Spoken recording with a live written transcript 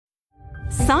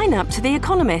Sign up to The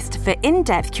Economist for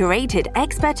in-depth curated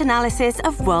expert analysis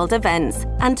of world events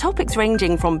and topics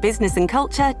ranging from business and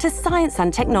culture to science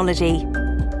and technology.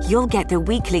 You'll get the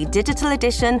weekly digital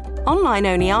edition,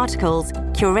 online-only articles,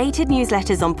 curated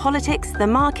newsletters on politics, the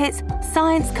markets,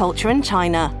 science, culture and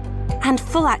China, and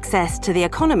full access to The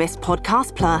Economist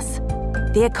Podcast Plus.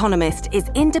 The Economist is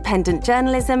independent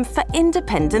journalism for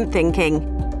independent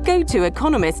thinking. Go to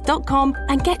economist.com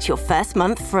and get your first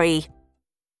month free.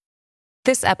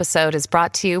 This episode is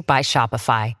brought to you by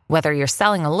Shopify. Whether you're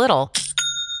selling a little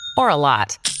or a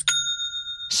lot,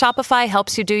 Shopify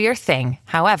helps you do your thing,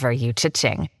 however you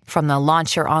cha-ching. From the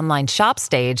launch your online shop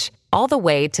stage, all the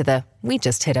way to the we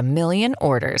just hit 1 million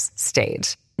orders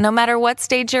stage. No matter what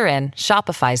stage you're in,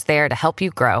 Shopify's there to help you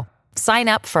grow. Sign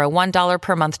up for a $1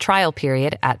 per month trial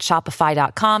period at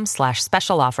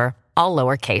shopify.com/special offer, all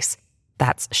lowercase.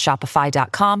 That's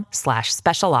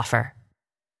shopify.com/special offer.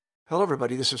 Hello,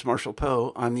 everybody. This is Marshall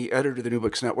Poe. I'm the editor of the New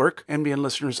Books Network. NBN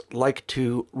listeners like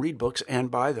to read books and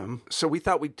buy them. So we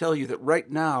thought we'd tell you that right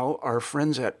now, our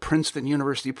friends at Princeton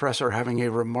University Press are having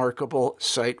a remarkable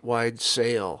site-wide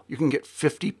sale. You can get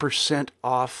 50%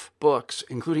 off books,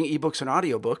 including ebooks and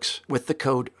audiobooks, with the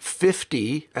code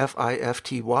 50,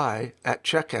 F-I-F-T-Y, at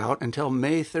checkout until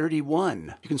May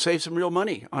 31. You can save some real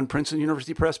money on Princeton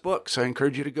University Press books. I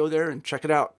encourage you to go there and check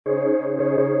it out.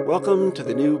 Welcome to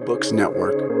the New Books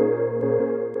Network.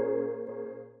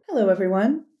 Hello,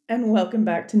 everyone, and welcome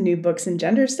back to New Books in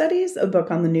Gender Studies, a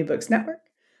book on the New Books Network.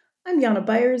 I'm Jana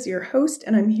Byers, your host,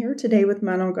 and I'm here today with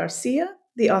Manon Garcia,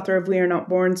 the author of We Are Not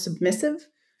Born Submissive,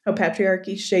 How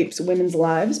Patriarchy Shapes Women's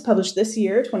Lives, published this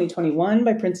year, 2021,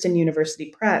 by Princeton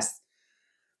University Press.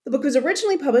 The book was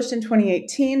originally published in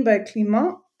 2018 by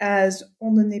Clément as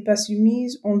On ne n'est pas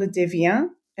soumise, on le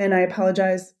devient, and I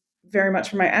apologize very much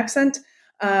for my accent.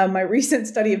 My recent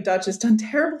study of Dutch has done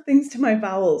terrible things to my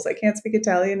vowels. I can't speak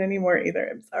Italian anymore either.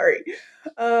 I'm sorry.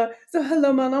 So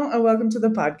hello, Manon, and welcome to the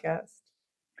podcast.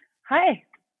 Hi.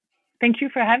 Thank you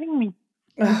for having me.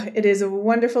 It is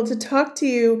wonderful to talk to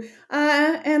you.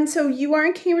 And so you are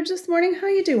in Cambridge this morning. How are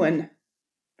you doing?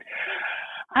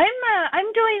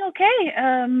 I'm doing okay.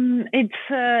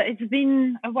 It's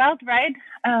been a wild ride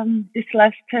this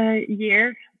last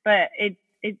year, but it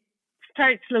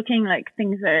starts looking like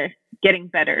things are getting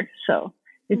better. So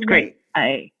it's great.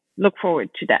 I look forward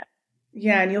to that.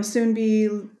 Yeah, and you'll soon be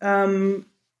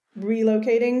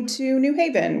relocating to New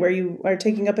Haven, where you are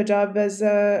taking up a job as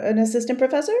an assistant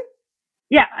professor?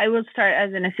 Yeah, I will start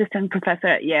as an assistant professor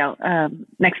at Yale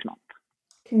next month.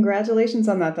 Congratulations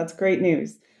on that. That's great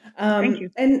news. Thank you.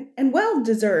 And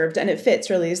well-deserved, and it fits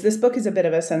really, as this book is a bit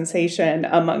of a sensation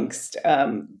amongst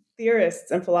theorists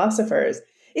and philosophers.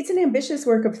 It's an ambitious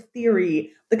work of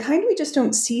theory, the kind we just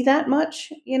don't see that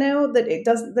much,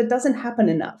 that doesn't happen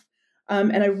enough.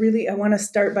 And I want to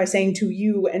start by saying to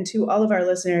you and to all of our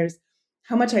listeners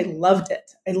how much I loved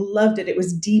it. I loved it. It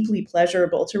was deeply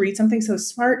pleasurable to read something so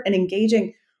smart and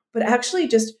engaging, but actually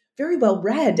just very well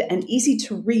read and easy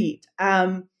to read.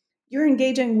 You're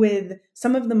engaging with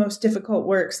some of the most difficult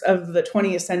works of the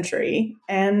 20th century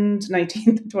and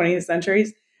 19th and 20th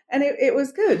centuries, and it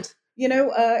was good.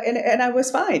 And I was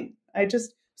fine. I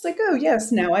just was like, oh, yes,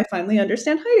 now I finally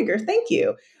understand Heidegger. Thank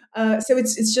you. So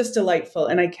it's just delightful.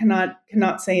 And I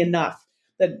cannot say enough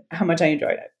that how much I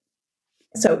enjoyed it.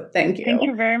 So thank you. Thank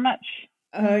you very much.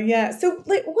 Yeah. So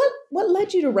what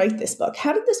led you to write this book?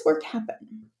 How did this work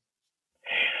happen?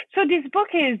 So this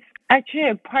book is actually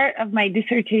a part of my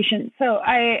dissertation. So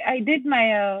I did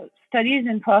my studies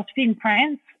in philosophy in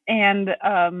France, and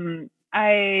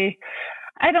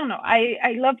I don't know.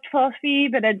 I loved philosophy,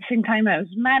 but at the same time, I was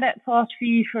mad at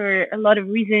philosophy for a lot of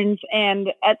reasons.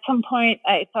 And at some point,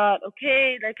 I thought,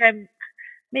 okay,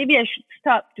 maybe I should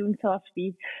stop doing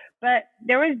philosophy. But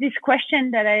there was this question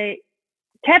that I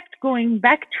kept going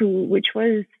back to, which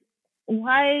was,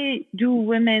 why do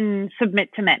women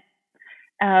submit to men?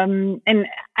 And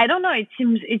I don't know. It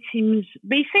seems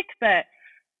basic, but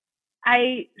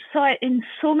I saw it in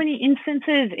so many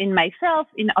instances in myself,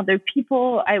 in other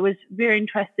people. I was very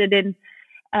interested in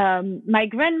my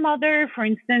grandmother, for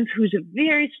instance, who's a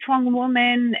very strong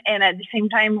woman and at the same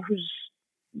time who's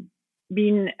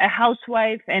been a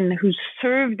housewife and who's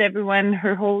served everyone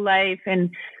her whole life and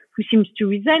who seems to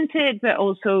resent it, but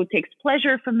also takes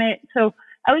pleasure from it. So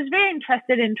I was very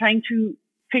interested in trying to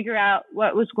figure out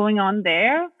what was going on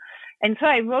there. And so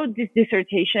I wrote this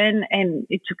dissertation, and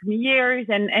it took me years.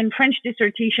 And French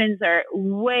dissertations are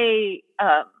way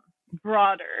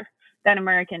broader than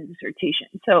American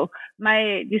dissertations. So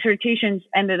my dissertations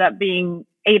ended up being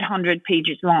 800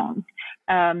 pages long.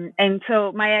 And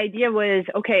so my idea was,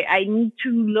 okay, I need to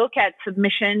look at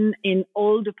submission in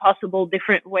all the possible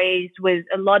different ways with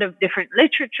a lot of different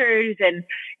literatures,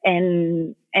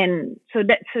 and so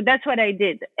that's what I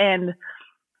did. And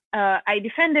I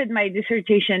defended my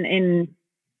dissertation in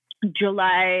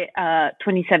July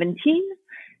 2017,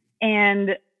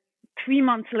 and 3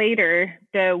 months later,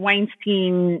 the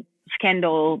Weinstein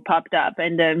scandal popped up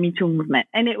and the Me Too movement.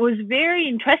 And it was very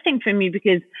interesting for me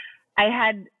because I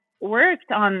had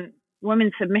worked on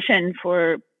women's submission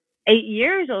for 8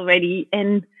 years already.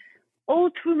 And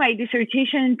all through my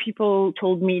dissertation, people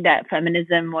told me that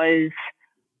feminism was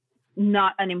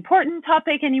not an important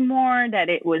topic anymore, that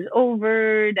it was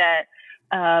over, that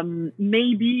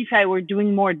maybe if I were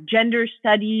doing more gender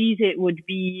studies, it would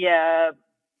be,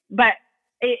 but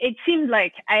it seemed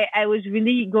like I was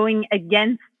really going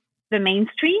against the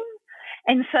mainstream.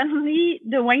 And suddenly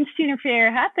the Weinstein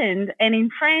affair happened. And in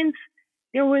France,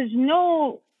 there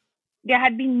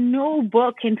had been no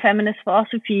book in feminist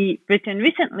philosophy written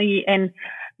recently. And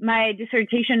my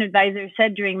dissertation advisor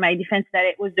said during my defense that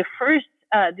it was the first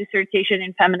dissertation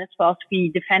in feminist philosophy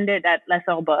defended at La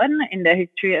Sorbonne, in the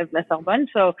history of La Sorbonne.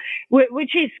 So,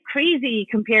 which is crazy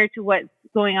compared to what's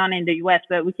going on in the US,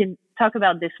 but we can talk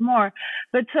about this more.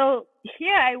 But so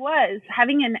here I was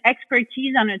having an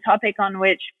expertise on a topic on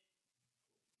which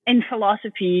in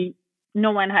philosophy,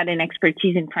 no one had an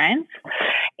expertise in France.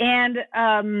 And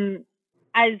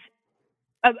as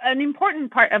an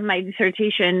important part of my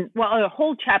dissertation, well, a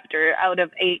whole chapter out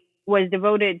of 8 was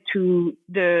devoted to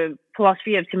the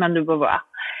philosophy of Simone de Beauvoir.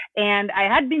 And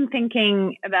I had been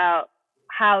thinking about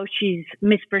how she's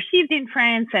misperceived in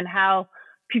France and how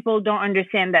people don't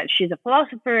understand that she's a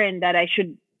philosopher and that I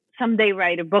should someday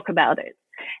write a book about it.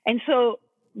 And so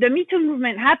the Me Too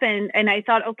movement happened, and I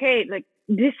thought, okay, like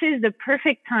this is the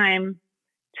perfect time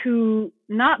to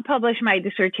not publish my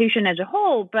dissertation as a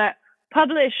whole, but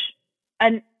publish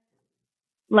an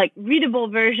readable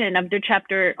version of the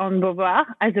chapter on Beauvoir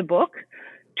as a book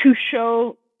to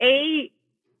show A,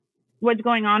 what's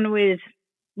going on with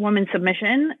women's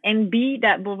submission, and B,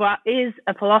 that Beauvoir is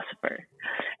a philosopher.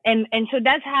 And so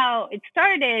that's how it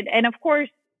started. And of course,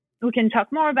 we can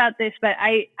talk more about this, but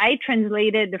I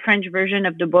translated the French version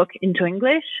of the book into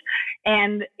English,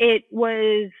 and it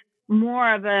was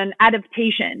more of an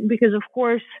adaptation because, of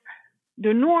course,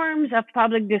 the norms of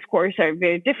public discourse are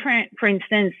very different. For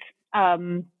instance,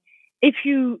 if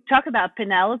you talk about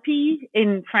Penelope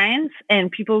in France and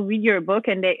people read your book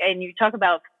and you talk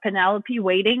about Penelope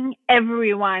waiting,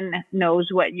 everyone knows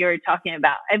what you're talking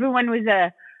about. Everyone with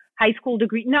a high school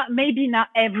degree, maybe not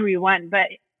everyone, but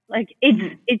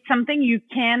it's something you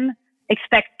can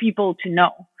expect people to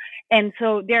know. And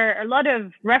so there are a lot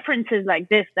of references like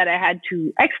this that I had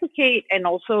to explicate. And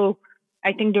also,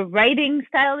 I think the writing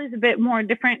style is a bit more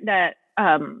different, that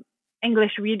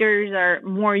English readers are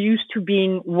more used to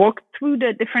being walked through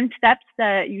the different steps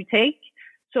that you take.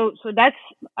 So that's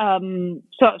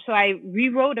so I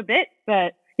rewrote a bit,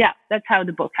 but yeah, that's how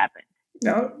the book happened.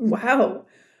 Oh, wow.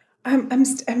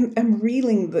 I'm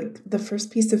reeling the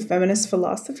first piece of feminist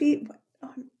philosophy.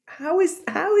 How is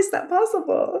that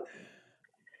possible?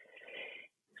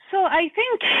 So I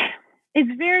think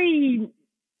it's very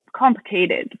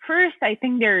complicated. First, I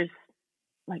think there's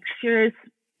serious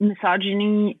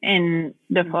misogyny in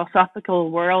the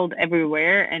philosophical world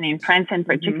everywhere, and in France in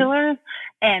particular.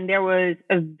 And there was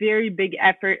a very big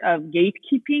effort of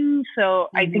gatekeeping. So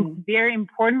I think very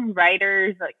important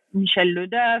writers like Michel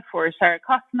Ledeuf or Sarah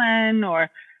Kaufman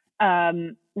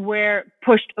were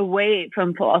pushed away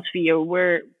from philosophy, or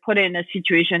were put in a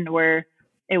situation where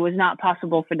it was not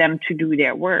possible for them to do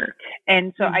their work.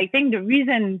 And so I think the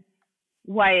reason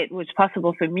why it was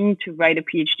possible for me to write a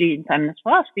PhD in feminist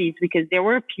philosophy is because there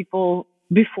were people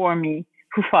before me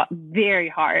who fought very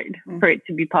hard for it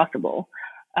to be possible.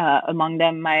 Among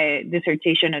them, my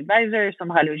dissertation advisor,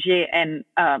 Sandra Logier, and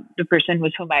the person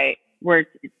with whom I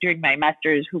worked during my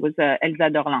master's, who was Elsa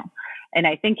Dorland. And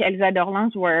I think Elsa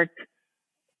Dorland's work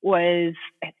was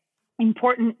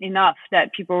important enough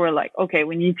that people were like, okay,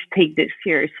 we need to take this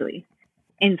seriously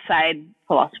inside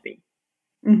philosophy.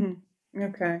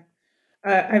 Okay.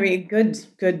 I mean, good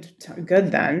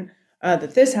then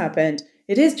that this happened.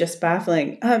 It is just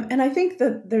baffling. And I think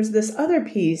that there's this other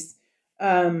piece,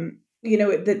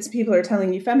 that people are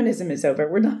telling you feminism is over.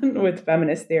 We're done with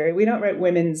feminist theory. We don't write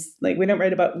we don't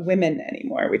write about women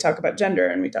anymore. We talk about gender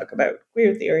and we talk about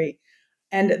queer theory.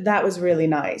 And that was really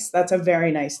nice. That's a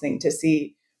very nice thing to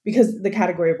see, because the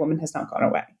category of woman has not gone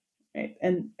away. Right.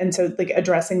 And so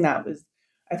addressing that was,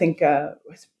 I think,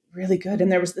 was really good.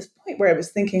 And there was this point where I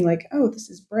was thinking like, oh, this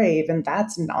is brave and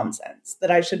that's nonsense, that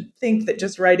I should think that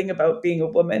just writing about being a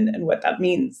woman and what that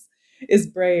means is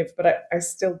brave. But I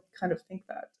still kind of think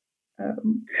that.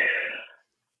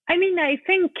 I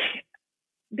think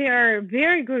there are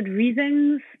very good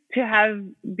reasons to have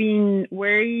been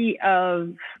wary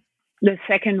of the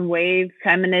second wave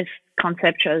feminist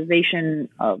conceptualization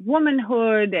of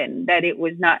womanhood and that it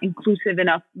was not inclusive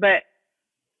enough. But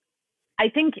I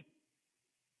think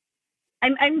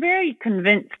I'm very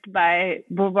convinced by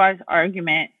Beauvoir's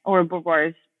argument, or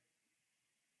Beauvoir's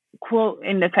quote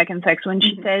in The Second Sex, when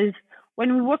she says,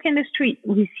 when we walk in the street,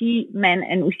 we see men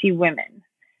and we see women.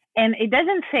 And it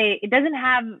doesn't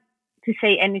have to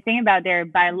say anything about their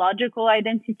biological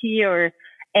identity,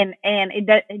 and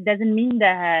it doesn't mean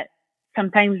that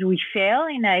sometimes we fail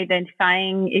in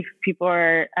identifying if people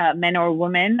are men or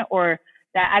women, or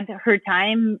that at her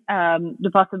time,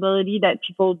 the possibility that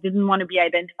people didn't want to be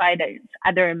identified as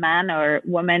either a man or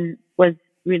woman was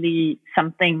really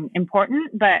something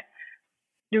important. But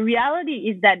the reality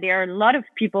is that there are a lot of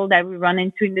people that we run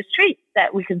into in the street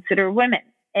that we consider women,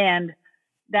 and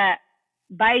that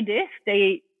by this,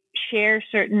 they share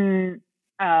certain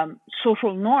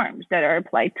social norms that are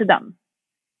applied to them.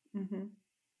 Mm-hmm.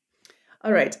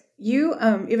 All right. You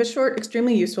have a short,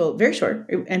 extremely useful, very short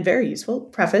and very useful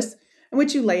preface in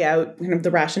which you lay out kind of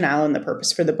the rationale and the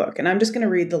purpose for the book. And I'm just going to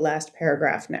read the last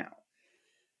paragraph now.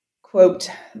 Quote,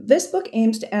 "This book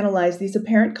aims to analyze these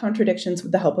apparent contradictions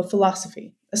with the help of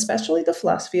philosophy, especially the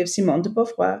philosophy of Simone de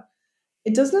Beauvoir.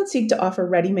 It does not seek to offer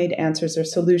ready-made answers or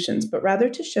solutions, but rather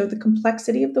to show the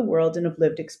complexity of the world and of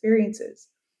lived experiences.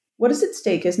 What is at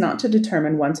stake is not to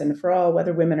determine once and for all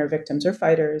whether women are victims or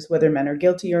fighters, whether men are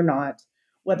guilty or not,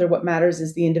 whether what matters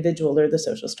is the individual or the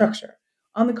social structure.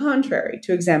 On the contrary,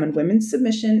 to examine women's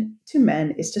submission to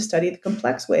men is to study the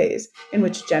complex ways in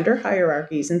which gender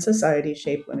hierarchies in society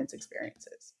shape women's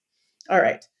experiences." All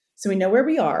right, so we know where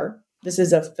we are. This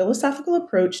is a philosophical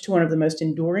approach to one of the most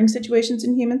enduring situations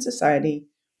in human society,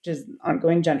 which is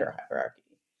ongoing gender hierarchy.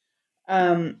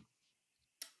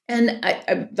 And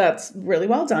that's really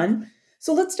well done.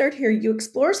 So let's start here. You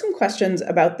explore some questions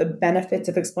about the benefits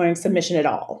of exploring submission at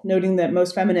all, noting that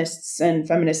most feminists and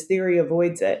feminist theory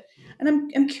avoids it. And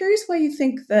I'm curious why you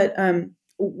think that,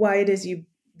 why it is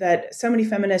that so many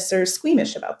feminists are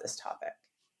squeamish about this topic.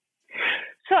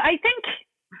 So I think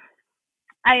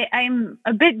I'm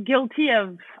a bit guilty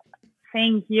of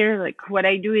saying here, like, what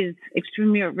I do is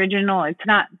extremely original. It's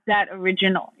not that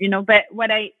original, but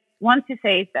what I want to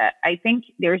say is that I think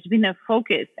there's been a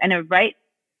focus, and a right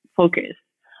focus,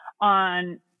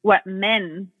 on what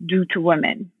men do to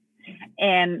women.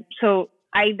 And so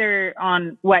either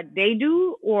on what they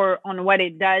do or on what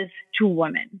it does to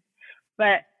women.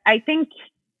 But I think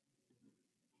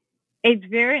it's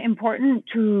very important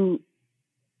to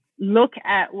look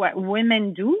at what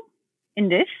women do in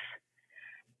this,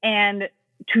 and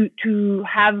to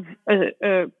have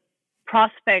a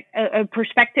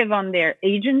perspective on their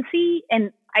agency.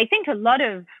 And I think a lot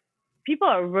of people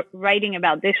are writing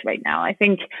about this right now. I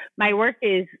think my work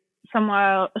is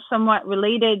somewhat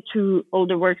related to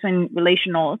older works in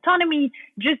relational autonomy,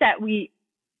 just that we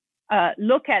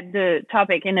look at the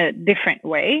topic in a different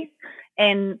way.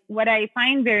 And what I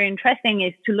find very interesting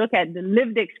is to look at the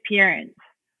lived experience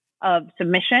of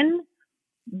submission,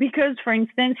 because, for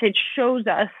instance, it shows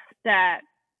us that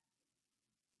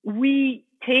we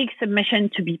take submission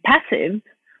to be passive,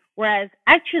 whereas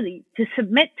actually to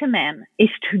submit to men is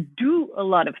to do a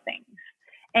lot of things,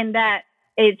 and that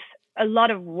it's a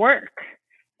lot of work.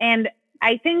 And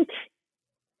I think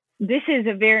this is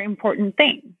a very important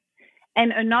thing.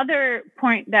 And another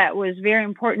point that was very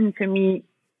important to me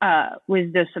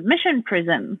with the submission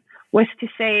prism was to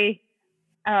say,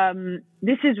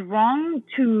 this is wrong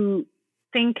to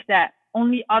think that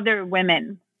only other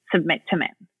women submit to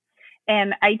men.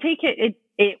 And I take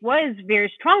it was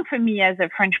very strong for me as a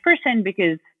French person,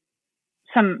 because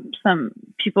some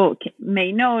people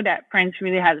may know that France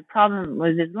really has a problem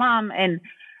with Islam. And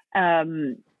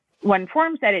one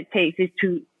form that it takes is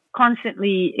to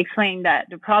constantly explain that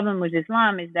the problem with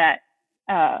Islam is that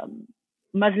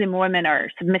Muslim women are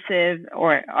submissive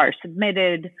or are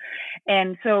submitted.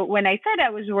 And so when I said I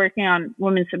was working on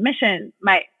women's submission,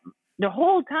 the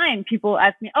whole time people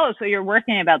asked me, "Oh, so you're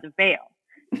working about the veil?"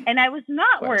 And I was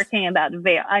not working about the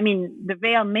veil. I mean, the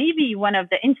veil may be one of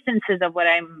the instances of what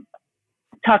I'm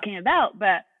talking about,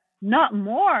 but not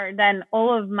more than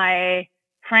all of my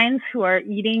friends who are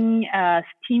eating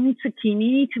steamed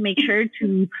zucchini to make sure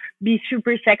to be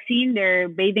super sexy in their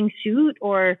bathing suit,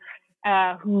 or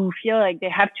who feel like they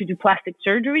have to do plastic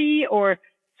surgery.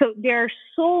 So there are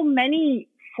so many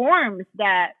forms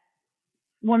that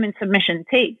women's submission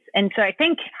takes. And so I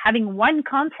think having one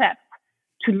concept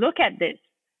to look at this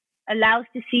allows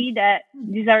to see that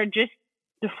these are just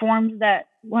the forms that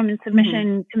women's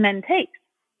submission to men takes.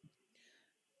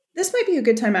 This might be a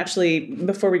good time, actually,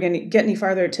 before we get any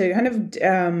farther, to kind of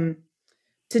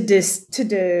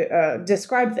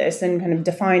describe this and kind of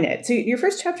define it. So your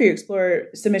first chapter, you explore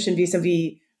submission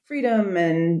vis-a-vis freedom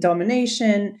and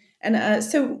domination. And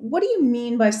so what do you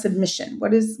mean by submission?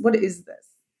 What is this?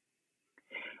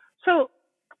 So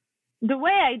the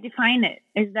way I define it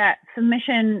is that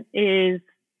submission is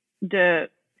the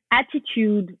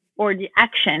attitude or the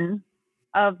action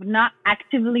of not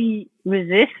actively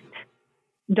resist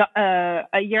a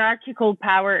hierarchical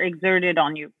power exerted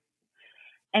on you.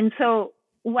 And so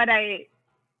what I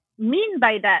mean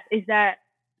by that is that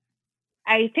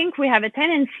I think we have a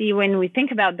tendency when we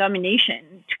think about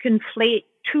domination to conflate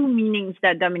two meanings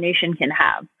that domination can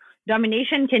have.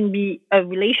 Domination can be a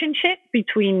relationship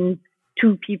between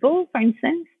two people, for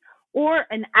instance, or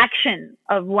an action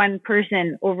of one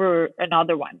person over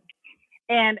another one.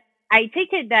 And I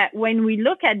take it that when we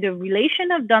look at the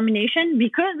relation of domination,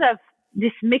 because of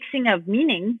this mixing of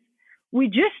meanings, we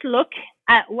just look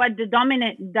at what the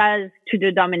dominant does to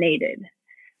the dominated.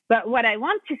 But what I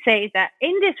want to say is that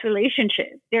in this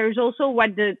relationship, there's also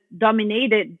what the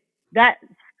dominated does.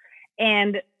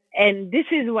 And this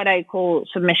is what I call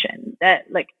submission. That,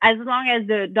 like, as long as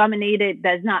the dominated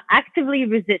does not actively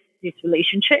resist this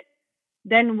relationship,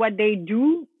 then what they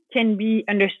do can be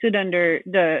understood under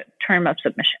the term of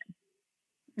submission.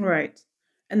 Right.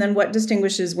 And then what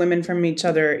distinguishes women from each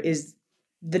other is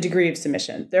the degree of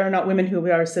submission. There are not women who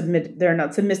are there are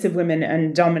not submissive women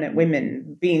and dominant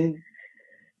women. Being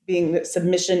that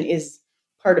submission is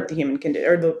part of the human condition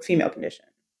or the female condition.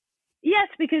 Yes,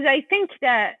 because I think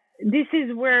that this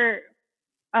is where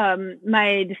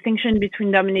my distinction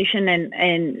between domination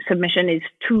and submission is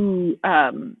too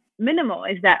minimal.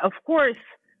 Is that, of course,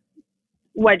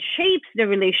 what shapes the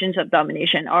relations of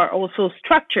domination are also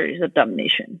structures of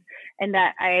domination. And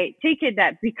that I take it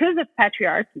that because of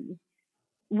patriarchy,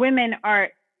 women are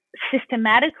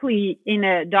systematically in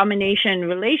a domination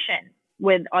relation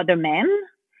with other men,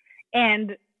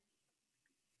 and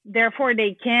therefore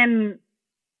they can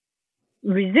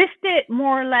resist it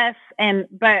more or less.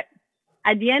 But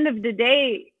at the end of the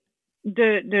day,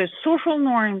 the social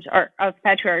norms of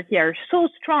patriarchy are so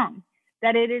strong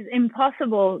that it is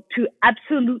impossible to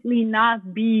absolutely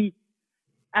not be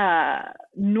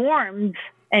normed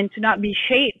and to not be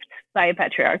shaped by a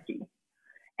patriarchy.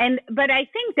 But I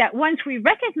think that once we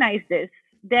recognize this,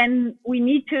 then we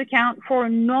need to account for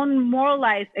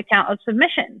non-moralized account of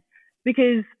submission.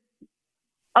 Because,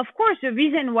 of course, the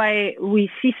reason why we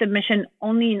see submission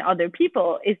only in other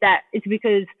people is that it's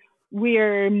because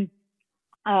we're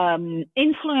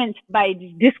influenced by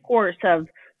the discourse of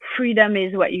freedom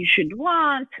is what you should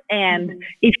want, and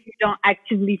if you don't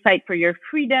actively fight for your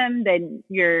freedom, then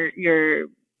you're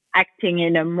acting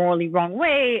in a morally wrong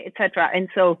way, etc. And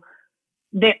so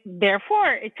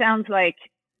therefore it sounds like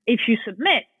if you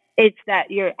submit, it's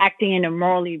that you're acting in a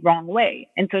morally wrong way.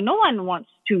 And so no one wants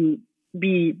to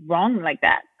be wrong like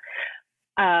that.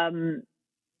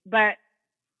 But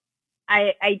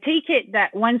I take it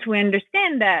that once we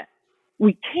understand that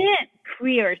we can't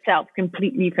free ourselves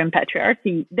completely from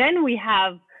patriarchy, then we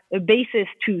have a basis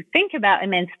to think about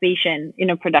emancipation in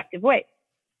a productive way.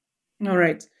 All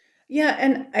right. Yeah,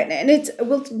 and it's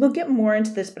we'll get more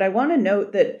into this, but I want to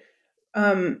note that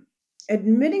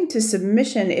admitting to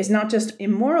submission is not just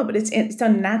immoral, but it's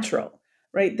unnatural,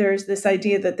 right? There's this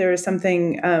idea that there is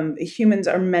something humans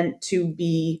are meant to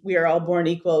be. We are all born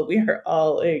equal. We are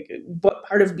all what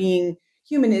part of being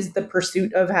human is the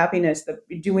pursuit of happiness, the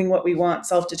doing what we want,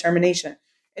 self-determination.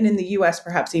 And in the US,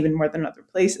 perhaps even more than other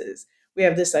places, we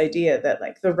have this idea that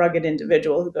like the rugged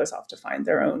individual who goes off to find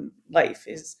their own life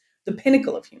is the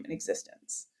pinnacle of human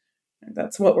existence. And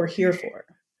that's what we're here for.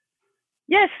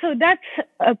 Yes, so that's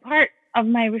a part of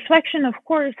my reflection. Of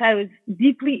course, I was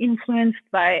deeply influenced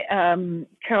by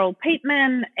Carol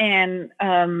Pateman and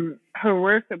her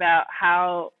work about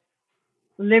how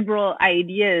liberal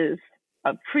ideas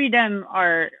of freedom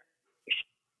are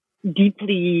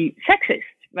deeply sexist,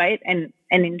 right? And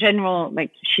in general,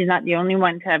 like, she's not the only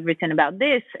one to have written about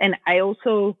this. And I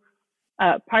also,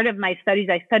 part of my studies,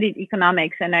 I studied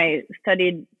economics, and I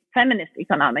studied feminist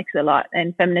economics a lot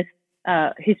and feminist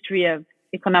history of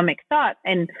economic thought.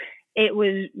 And it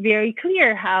was very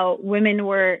clear how women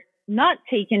were not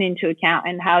taken into account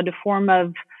and how the form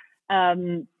of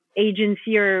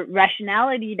agency or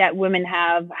rationality that women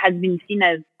have has been seen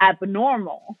as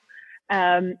abnormal.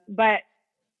 But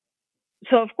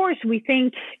So of course we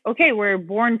think, okay, we're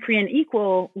born free and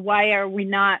equal. Why are we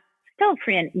not still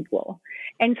free and equal?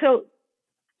 And so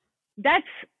that's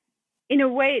in a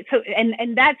way, so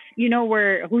and that's, you know,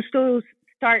 where Rousseau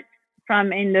starts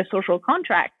from in the social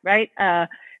contract, right?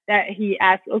 That he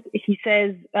asks, he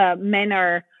says, men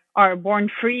are born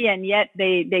free, and yet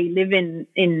they live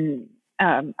in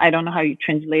I don't know how you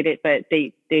translate it, but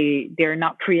they're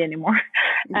not free anymore.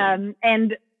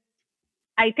 And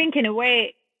I think in a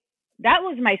way that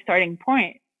was my starting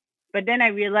point. But then I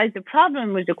realized the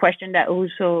problem with the question that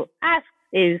Rousseau asked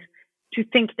is to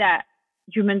think that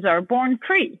humans are born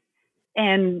free.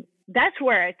 And that's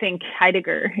where I think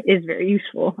Heidegger is very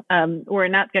useful. We're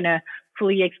not going to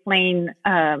fully explain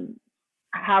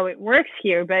how it works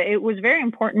here, but it was very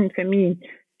important for me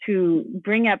to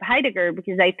bring up Heidegger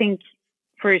because I think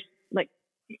first, like,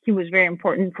 he was very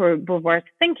important for Beauvoir's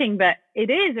thinking, but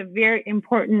it is a very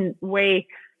important way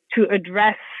to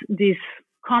address this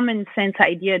common sense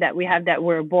idea that we have that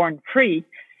we're born free.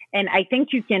 And I think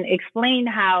you can explain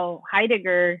how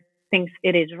Heidegger thinks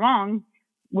it is wrong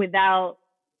without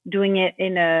doing it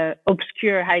in a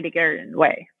obscure Heideggerian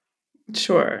way.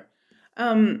 Sure.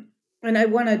 And I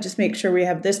want to just make sure we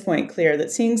have this point clear,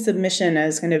 that seeing submission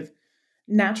as kind of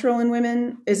natural in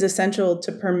women is essential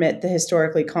to permit the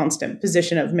historically constant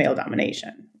position of male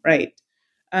domination, right?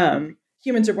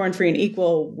 Humans are born free and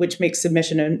equal, which makes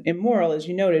submission immoral, as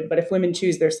you noted. But if women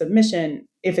choose their submission,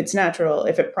 if it's natural,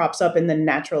 if it props up in the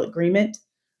natural agreement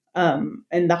and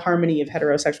the harmony of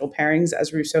heterosexual pairings,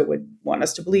 as Rousseau would want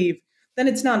us to believe, then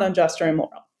it's not unjust or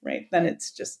immoral, right? Then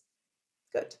it's just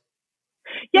good.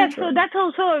 Yeah, natural. So that's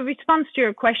also a response to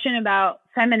your question about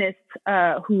feminists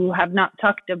who have not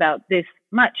talked about this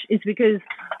much, is because,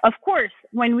 of course,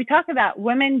 when we talk about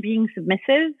women being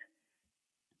submissive,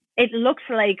 it looks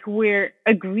like we're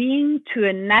agreeing to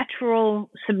a natural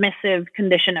submissive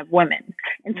condition of women.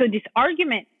 And so this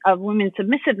argument of women's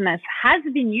submissiveness has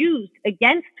been used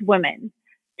against women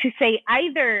to say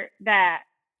either that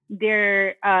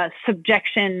their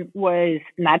subjection was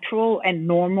natural and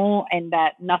normal and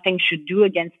that nothing should do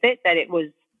against it, that it was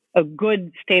a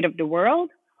good state of the world,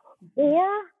 or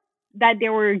that they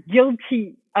were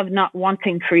guilty of not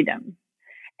wanting freedom.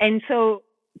 And so,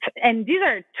 and these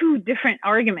are two different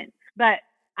arguments, but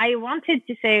I wanted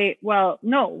to say, well,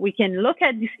 no, we can look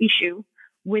at this issue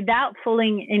without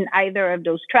falling in either of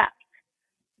those traps.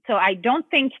 So I don't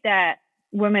think that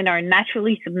women are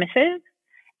naturally submissive,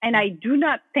 and I do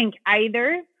not think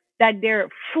either that they're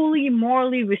fully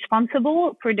morally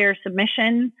responsible for their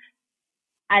submission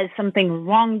as something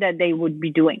wrong that they would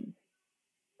be doing.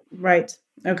 Right.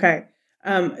 Okay.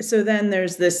 So then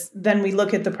there's this, then we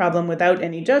look at the problem without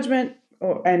any judgment,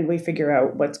 and we figure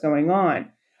out what's going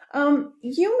on.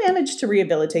 You managed to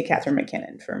rehabilitate Catherine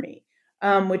MacKinnon for me,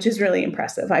 which is really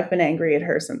impressive. I've been angry at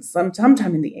her since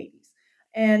sometime in the 80s.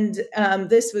 And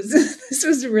this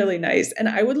was really nice. And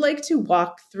I would like to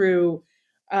walk through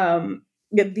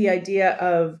the idea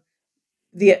of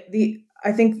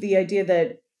I think the idea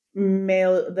that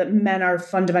men are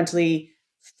fundamentally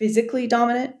physically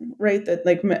dominant, right? That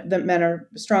that men are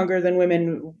stronger than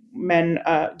women, men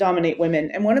dominate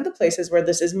women. And one of the places where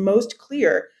this is most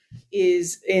clear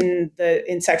is in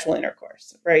sexual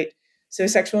intercourse, right? So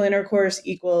sexual intercourse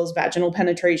equals vaginal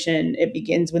penetration. It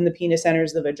begins when the penis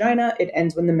enters the vagina. It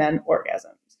ends when the man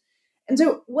orgasms. And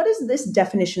so what does this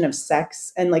definition of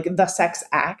sex and like the sex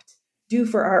act do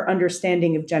for our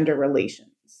understanding of gender relations?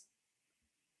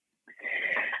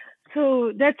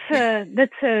 So that's a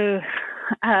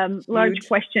large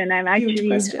question. I'm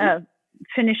actually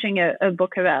finishing a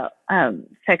book about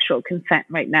sexual consent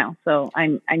right now. So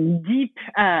I'm deep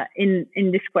in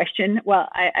this question. Well,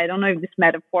 I don't know if this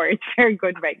metaphor is very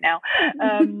good right now.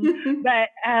 But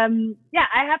yeah,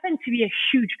 I happen to be a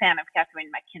huge fan of Catherine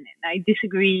MacKinnon. I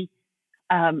disagree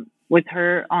with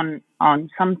her on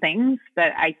some things,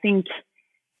 but I think,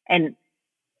 and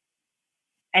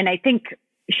I think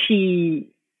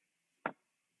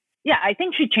I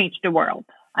think she changed the world.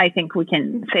 I think we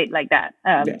can say it like that.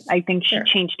 Yes, I think she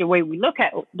changed the way we look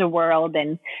at the world,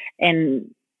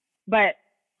 but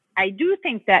I do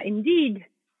think that indeed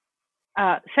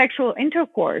sexual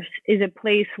intercourse is a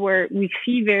place where we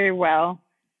see very well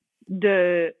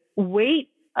the weight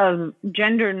of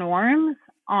gender norms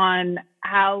on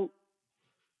how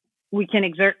we can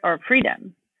exert our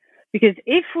freedom. Because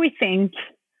if we think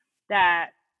that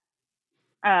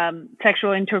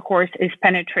sexual intercourse is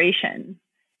penetration,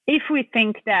 if we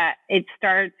think that it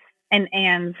starts and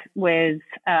ends with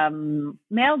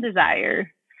male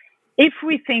desire, if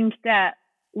we think that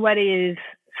what is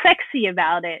sexy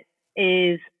about it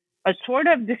is a sort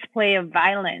of display of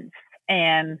violence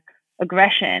and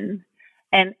aggression,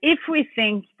 And if we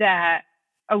think that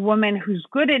a woman who's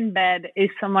good in bed is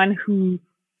someone who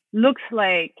looks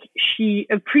like she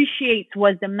appreciates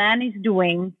what the man is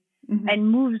doing and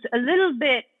moves a little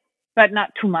bit, but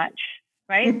not too much,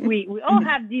 right? We all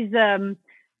have these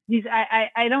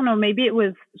I don't know, maybe it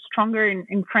was stronger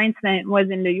in France than it was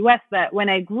in the US, but when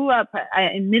I grew up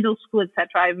in middle school, etc.,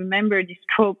 I remember this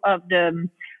trope of the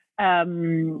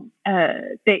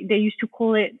they used to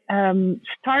call it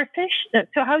starfish.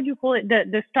 So how do you call it?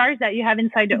 The stars that you have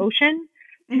inside the ocean?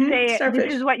 To say starfish.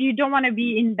 This is what you don't want to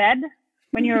be in bed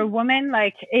when you're a woman.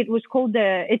 Like it was called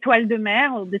the étoile de mer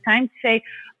all the time, to say,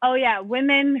 oh yeah,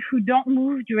 women who don't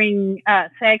move during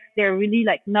sex, they're really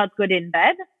like not good in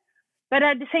bed. But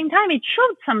at the same time, it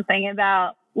showed something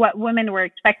about what women were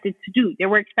expected to do. They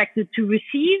were expected to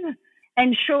receive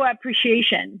and show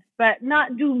appreciation, but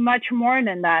not do much more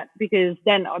than that, because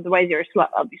then otherwise you're a slut,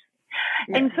 obviously.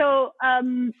 Yeah. And so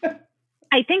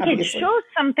I think it shows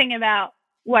something about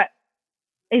what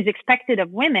is expected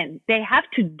of women. They have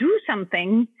to do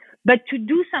something, but to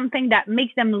do something that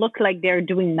makes them look like they're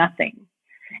doing nothing.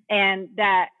 And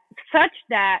that such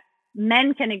that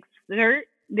men can exert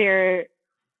their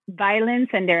violence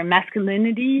and their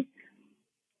masculinity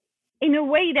in a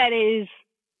way that is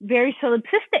very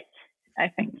solipsistic, I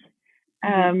think.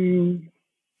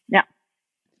 Yeah.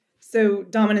 So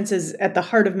dominance is at the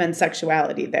heart of men's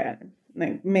sexuality then,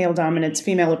 like male dominance,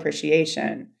 female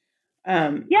appreciation.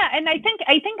 Yeah, and I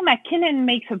think MacKinnon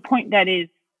makes a point that is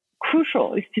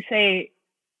crucial, is to say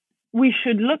we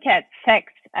should look at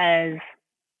sex as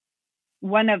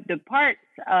one of the parts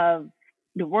of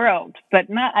the world, but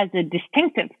not as a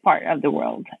distinctive part of the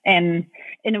world. And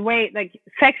in a way, like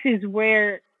sex is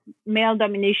where male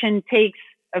domination takes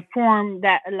a form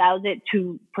that allows it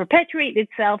to perpetuate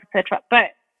itself, etc.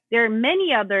 But there are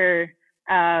many other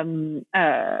spheres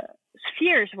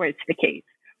where it's the case.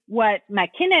 What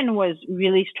MacKinnon was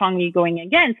really strongly going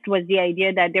against was the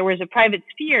idea that there was a private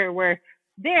sphere where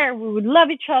there we would love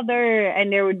each other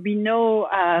and there would be no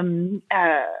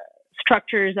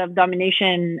structures of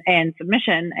domination and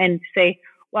submission, and say,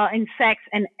 well, in sex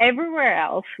and everywhere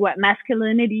else, what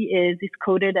masculinity is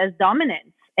coded as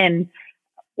dominance, and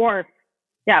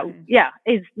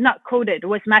is not coded.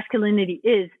 What masculinity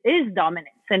is dominance,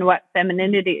 and what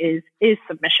femininity is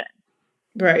submission.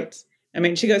 Right. I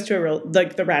mean, she goes to a real,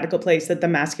 like, the radical place that the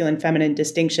masculine feminine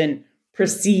distinction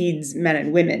precedes men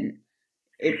and women.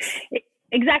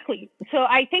 Exactly. So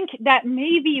I think that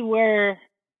maybe where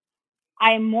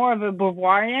I'm more of a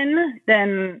Beauvoirian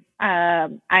than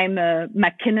I'm a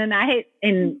MacKinnonite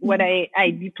in what I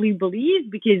deeply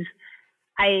believe, because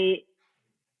I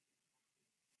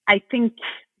think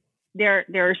there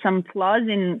are some flaws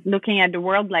in looking at the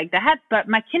world like that, but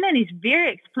MacKinnon is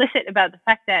very explicit about the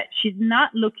fact that she's not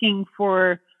looking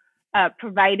for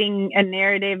providing a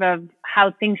narrative of how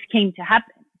things came to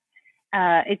happen.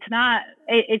 It's not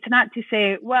to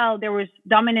say, well, there was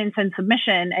dominance and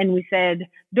submission, and we said,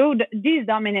 these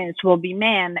dominants will be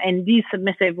men and these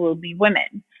submissive will be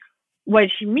women.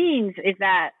 What she means is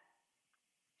that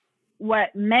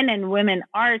what men and women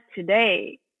are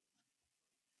today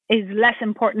is less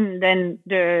important than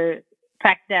the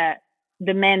fact that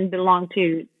the men belong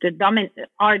to the dominants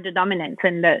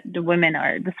and the women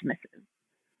are the submissive.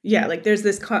 Yeah, like there's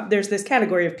this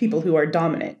category of people who are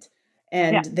dominant.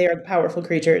 And they are the powerful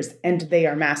creatures, and they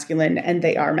are masculine, and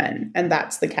they are men. And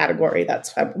that's the category.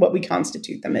 That's what we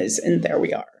constitute them as, and there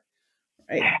we are.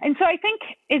 Right? And so I think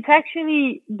it's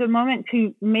actually the moment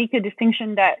to make a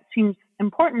distinction that seems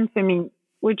important for me,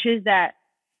 which is that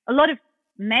a lot of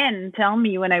men tell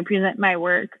me when I present my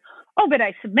work, oh, but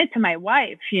I submit to my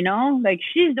wife, like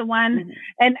she's the one. Mm-hmm.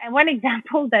 And one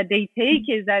example that they take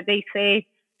is that they say,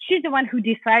 she's the one who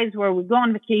decides where we go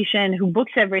on vacation, who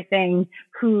books everything,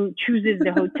 who chooses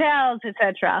the hotels,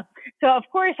 etc. So, of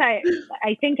course, I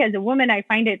think as a woman, I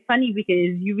find it funny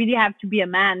because you really have to be a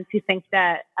man to think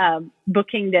that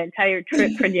booking the entire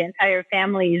trip for the entire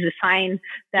family is a sign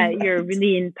that you're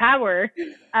really in power.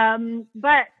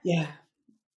 But yeah,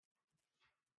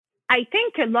 I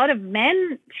think a lot of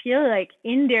men feel like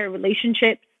in their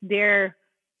relationships, they're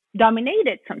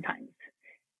dominated sometimes.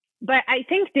 But I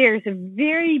think there's a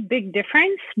very big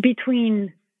difference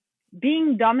between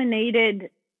being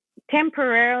dominated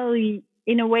temporarily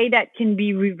in a way that can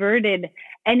be reverted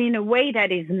and in a way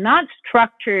that is not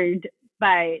structured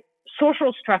by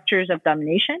social structures of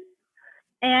domination,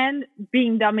 and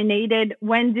being dominated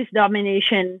when this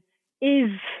domination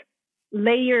is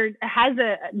layered, has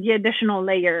the additional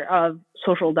layer of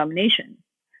social domination.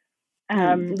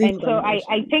 And so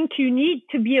I think you need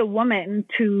to be a woman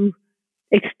to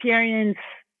experience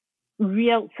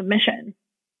real submission.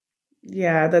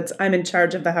 Yeah, I'm in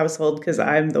charge of the household because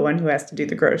I'm the one who has to do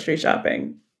the grocery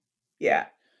shopping. Yeah.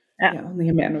 Yeah. Yeah, only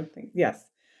a man would think. Yes.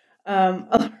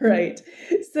 All right.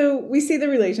 So we see the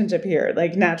relationship here,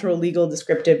 like natural, legal,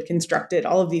 descriptive, constructed,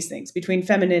 all of these things between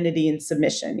femininity and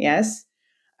submission. Yes.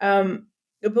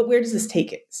 But where does this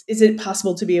take us? Is it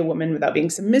possible to be a woman without being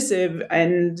submissive?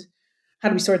 And how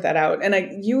do we sort that out?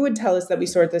 And you would tell us that we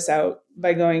sort this out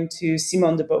by going to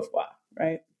Simone de Beauvoir,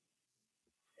 right?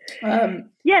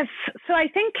 Yes. So I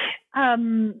think,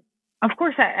 of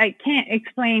course, I can't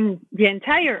explain the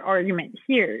entire argument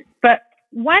here, but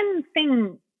one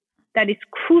thing that is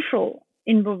crucial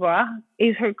in Beauvoir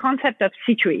is her concept of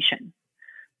situation,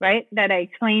 right? That I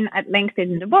explain at length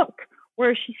in the book,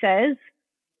 where she says,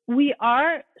 we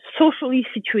are socially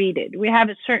situated. We have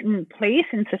a certain place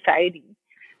in society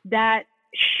that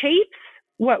shapes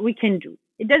what we can do.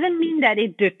 It doesn't mean that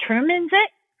it determines it,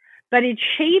 but it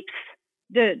shapes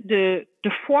the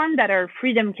form that our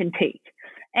freedom can take.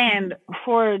 And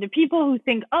for the people who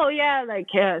think, oh yeah, like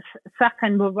Sartre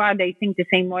and Beauvoir, they think the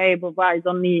same way, Beauvoir is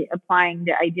only applying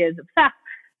the ideas of Sartre,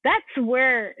 that's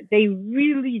where they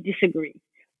really disagree.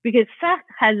 Because Sartre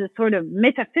has a sort of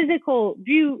metaphysical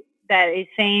view that is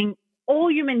saying all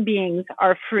human beings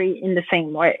are free in the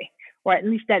same way, or at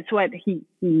least that's what he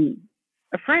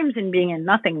affirms in Being and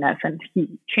Nothingness, and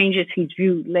he changes his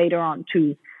view later on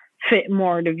to fit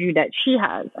more the view that she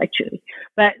has, actually.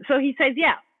 But so he says,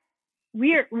 yeah,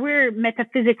 we're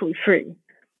metaphysically free.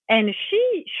 And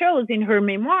she shows in her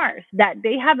memoirs that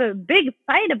they have a big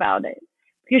fight about it,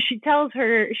 because she tells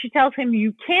him,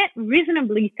 you can't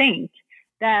reasonably think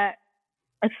that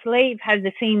a slave has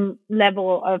the same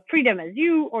level of freedom as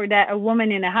you, or that a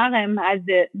woman in a harem has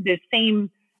the same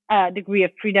degree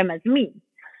of freedom as me.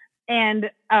 And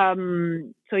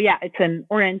so, yeah, it's an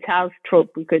Oriental's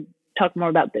trope. We could talk more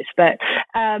about this. But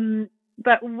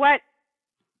what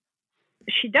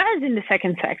she does in the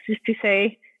second sex is to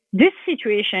say, this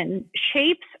situation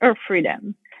shapes our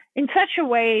freedom in such a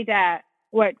way that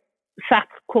what Sartre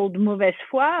called mauvaise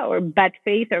foi, or bad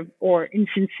faith, or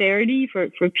insincerity, for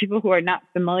people who are not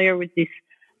familiar with this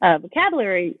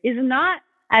vocabulary, is not,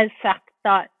 as Sartre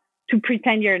thought, to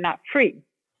pretend you're not free,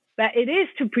 but it is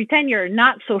to pretend you're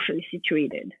not socially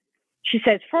situated. She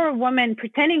says, for a woman,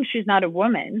 pretending she's not a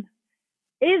woman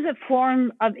is a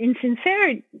form of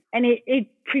insincerity, and it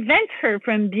prevents her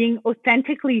from being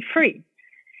authentically free.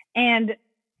 And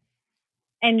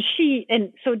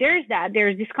so there's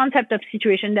this concept of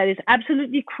situation that is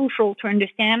absolutely crucial to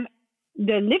understand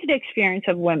the lived experience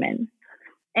of women.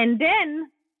 And then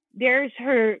there's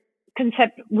her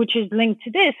concept, which is linked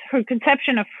to this, her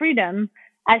conception of freedom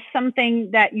as something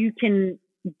that you can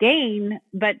gain,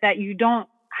 but that you don't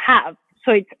have.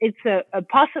 So it's a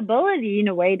possibility in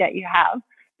a way that you have,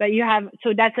 but you have,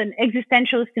 so that's an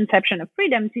existentialist conception of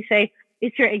freedom, to say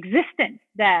it's your existence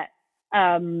that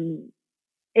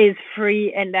is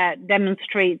free, and that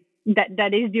demonstrates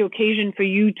that is the occasion for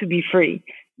you to be free.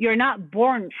 You're not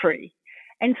born free.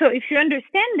 And so if you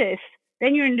understand this,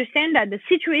 then you understand that the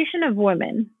situation of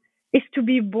women is to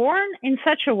be born in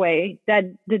such a way that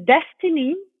the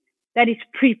destiny that is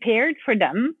prepared for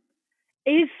them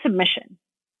is submission.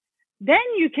 Then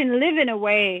you can live in a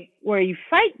way where you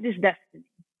fight this destiny,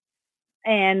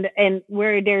 and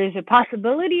where there is a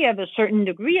possibility of a certain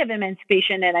degree of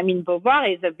emancipation. And I mean,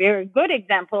 Beauvoir is a very good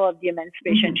example of the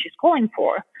emancipation she's calling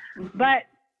for. But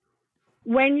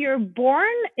when you're born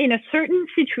in a certain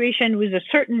situation with a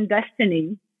certain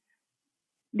destiny,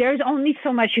 there's only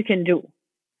so much you can do.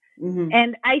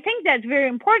 And I think that's very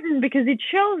important, because it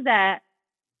shows that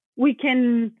we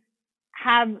can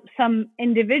have some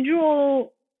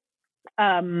individual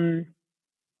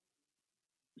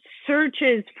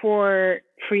searches for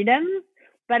freedom,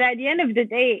 but at the end of the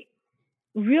day,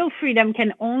 real freedom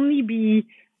can only be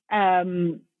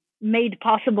made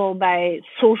possible by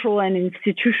social and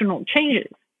institutional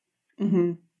changes.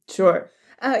 Sure.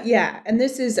 Yeah. And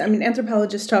this is, I mean,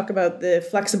 anthropologists talk about the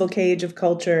flexible cage of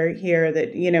culture here,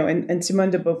 that, and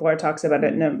Simone de Beauvoir talks about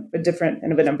it in a different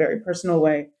and a very personal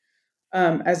way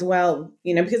as well,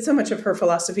 because so much of her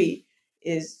philosophy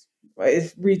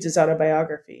reads as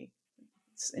autobiography.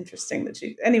 It's interesting that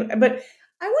anyway, but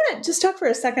I want to just talk for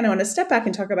a second. I want to step back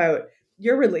and talk about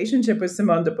your relationship with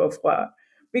Simone de Beauvoir,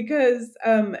 because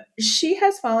she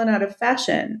has fallen out of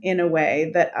fashion in a way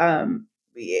that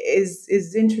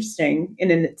is interesting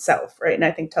in itself, right? And I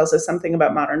think tells us something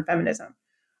about modern feminism.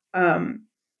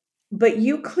 But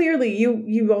you clearly,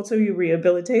 you also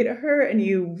rehabilitate her, and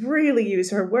you really use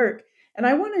her work. And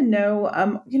I want to know,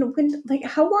 when, like,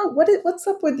 how long? What's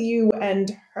up with you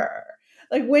and her?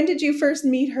 Like, when did you first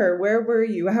meet her? Where were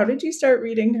you? How did you start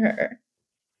reading her?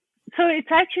 So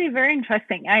it's actually very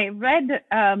interesting. I read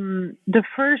the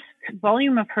first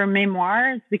volume of her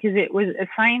memoirs because it was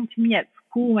assigned to me at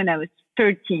school when I was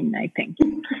 13, I think.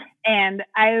 And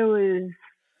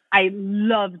I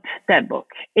loved that book.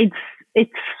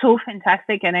 It's so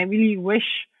fantastic, and I really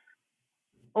wish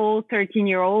all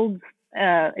 13-year-olds,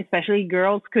 especially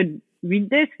girls, could read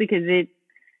this because it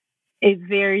is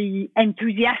very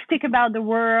enthusiastic about the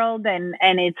world, and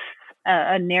it's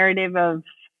a narrative of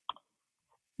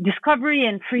discovery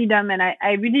and freedom, and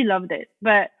I really loved it.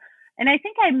 And I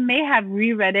think I may have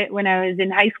reread it when I was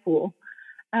in high school,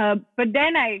 but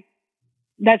then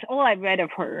that's all I read of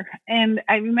her. And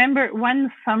I remember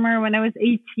one summer when I was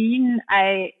 18,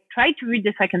 I tried to read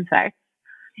the second sex,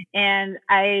 and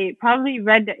I probably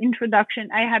read the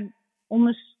introduction. I had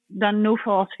almost done no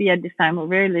philosophy at this time, or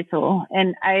very little,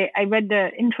 and I read the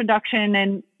introduction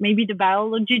and maybe the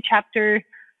biology chapter,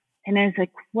 and I was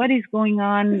like, what is going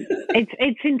on?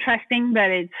 It's interesting,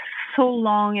 but it's so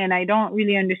long and I don't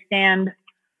really understand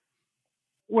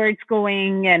where it's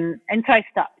going. And so I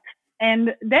stopped.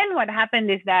 And then what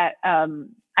happened is that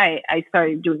I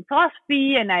started doing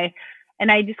philosophy, and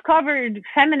I discovered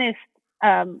feminist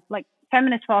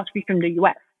philosophy from the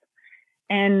US.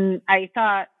 And I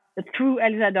thought, through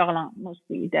Elsa Dorland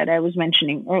mostly, that I was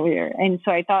mentioning earlier. And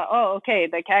so I thought, oh, okay,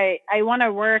 like I want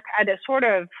to work at a sort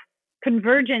of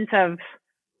convergence of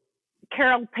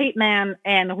Carol Pateman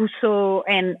and Rousseau,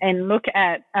 and look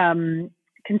at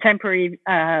contemporary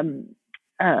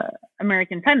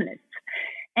American feminists.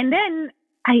 And then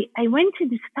I went to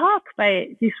this talk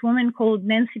by this woman called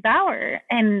Nancy Bauer,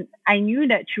 and I knew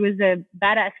that she was a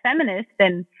badass feminist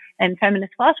and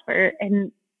feminist philosopher,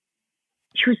 and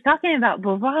she was talking about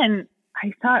Beauvoir, and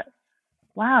I thought,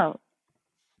 wow,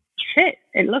 shit,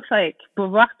 it looks like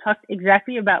Beauvoir talked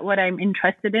exactly about what I'm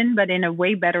interested in, but in a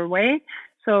way better way.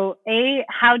 So A,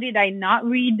 how did I not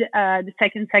read The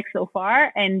Second Sex so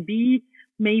far? And B,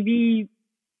 maybe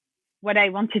what I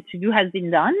wanted to do has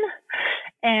been done.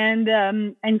 And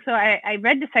so I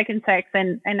read The Second Sex,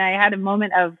 and I had a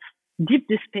moment of deep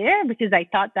despair, because I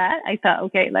thought,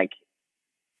 okay, like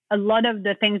a lot of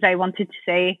the things I wanted to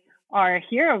say are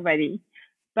here already,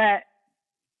 but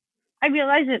I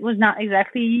realized it was not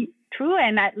exactly true,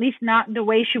 and at least not the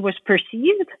way she was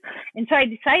perceived. And so I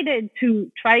decided to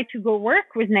try to go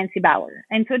work with Nancy Bauer.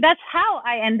 And so that's how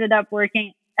I ended up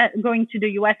going to the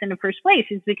US in the first place,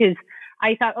 is because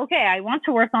I thought, okay, I want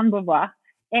to work on Beauvoir,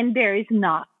 and there is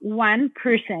not one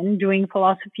person doing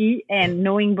philosophy and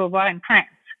knowing Beauvoir in France.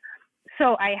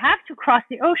 So I have to cross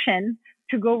the ocean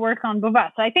to go work on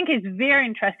Beauvoir. So I think it's very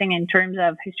interesting in terms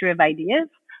of history of ideas.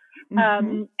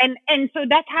 Mm-hmm. And so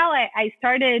that's how I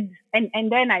started.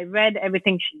 And then I read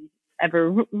everything she's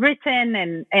ever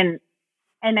written. And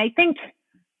I think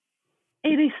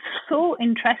it is so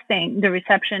interesting, the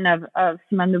reception of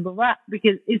Simone de Beauvoir,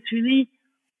 because it's really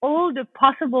all the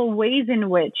possible ways in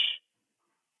which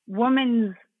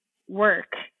women's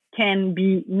work can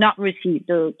be not received,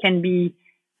 or can be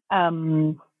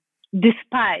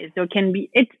despised, or can be,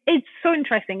 it's so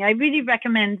interesting. I really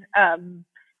recommend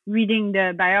reading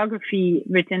the biography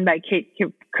written by Kate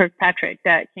Kirkpatrick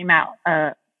that came out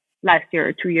last year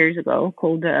or 2 years ago,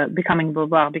 called Becoming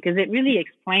Beauvoir, because it really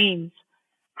explains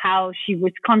how she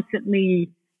was constantly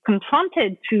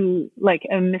confronted to like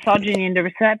a misogyny in the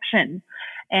reception.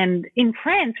 And in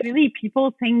France, really,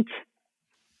 people think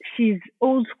she's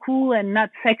old school and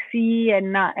not sexy,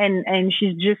 and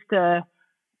she's just a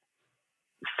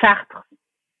Sartre,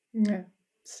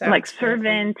 like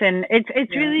servant, and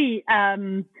it's really.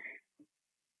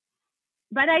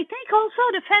 But I think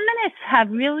also the feminists have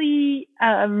really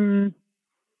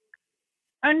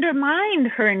undermined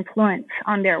her influence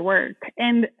on their work.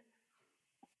 And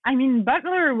I mean,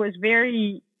 Butler was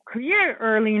very clear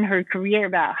early in her career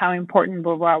about how important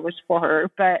Beauvoir was for her,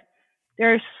 but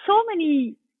there are so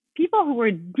many people who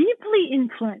were deeply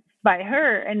influenced by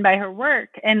her and by her work,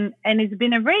 and it's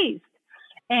been erased.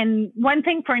 And one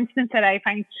thing, for instance, that I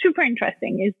find super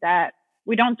interesting is that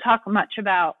we don't talk much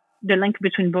about the link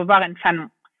between Beauvoir and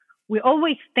Fanon. We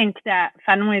always think that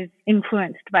Fanon is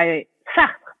influenced by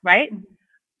Sartre, right? Mm-hmm.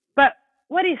 But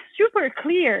what is super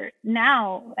clear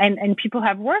now, and people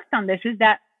have worked on this, is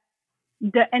that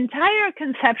the entire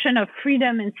conception of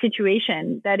freedom and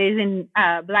situation that is in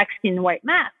Black Skin, White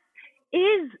Mask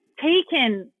is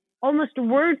taken almost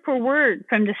word for word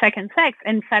from The Second Sex.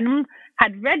 And Fanon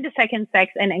had read The Second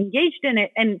Sex and engaged in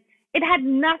it, and it had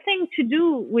nothing to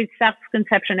do with Sartre's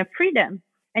conception of freedom.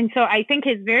 And so I think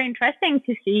it's very interesting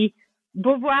to see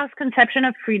Beauvoir's conception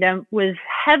of freedom was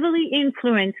heavily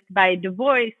influenced by Du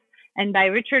Bois and by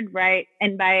Richard Wright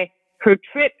and by her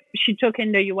trip she took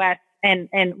in the US and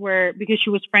where, because she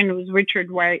was friends with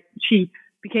Richard Wright, she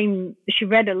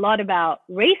read a lot about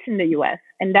race in the US,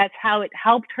 and that's how it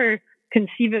helped her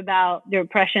conceive about the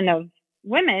oppression of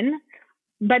women.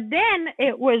 But then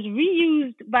it was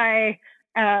reused by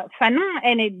Fanon,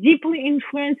 and it deeply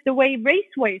influenced the way race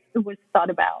was thought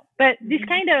about. But this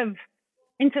kind of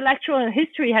intellectual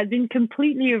history has been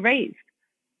completely erased.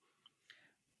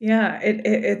 Yeah,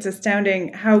 it's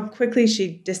astounding how quickly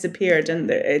she disappeared, and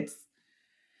it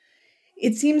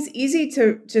seems easy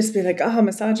to just be like, oh,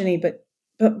 misogyny, but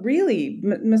really,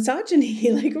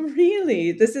 misogyny, like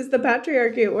really, this is the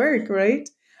patriarchy at work, right?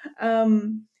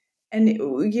 And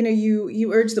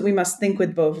you urge that we must think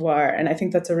with Beauvoir, and I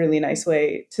think that's a really nice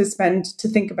way to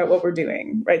think about what we're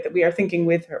doing, right? That we are thinking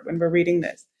with her when we're reading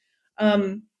this.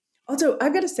 Also,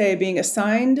 I've got to say, being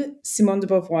assigned Simone de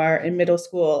Beauvoir in middle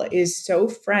school is so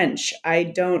French. I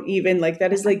don't even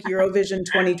that is like Eurovision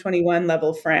 2021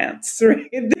 level France, right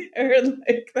there.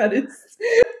 Like, that is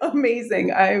amazing.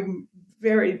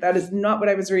 That is not what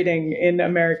I was reading in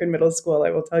American middle school. I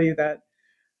will tell you that.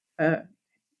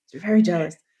 Very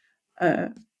jealous.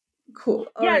 Cool.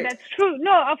 All right. That's true.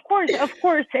 No, of course.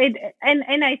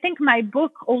 And I think my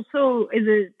book also is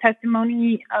a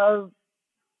testimony of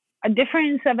a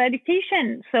difference of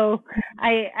education. So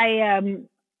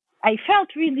I felt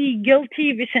really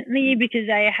guilty recently because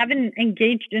I haven't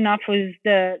engaged enough with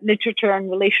the literature on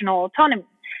relational autonomy,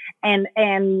 and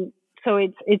so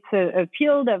it's a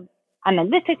field of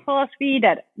analytic philosophy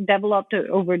that developed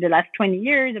over the last 20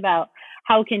 years about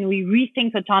how can we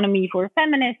rethink autonomy for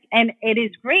feminists, and it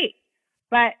is great.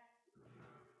 But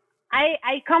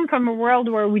I come from a world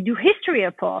where we do history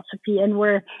of philosophy, and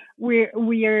where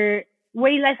we're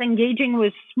way less engaging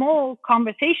with small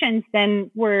conversations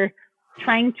than we're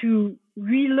trying to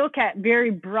relook at very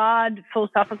broad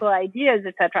philosophical ideas,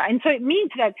 etc. And so it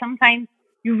means that sometimes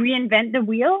you reinvent the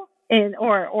wheel,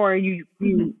 or you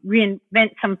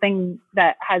reinvent something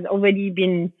that has already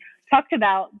been talked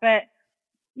about. But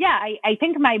yeah, I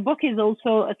think my book is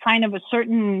also a sign of a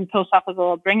certain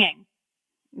philosophical upbringing.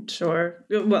 Sure.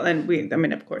 Well,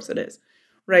 and of course it is.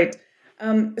 Right.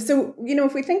 So,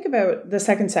 if we think about the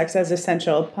second sex as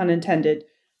essential, pun intended,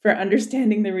 for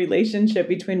understanding the relationship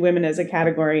between women as a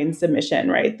category and submission,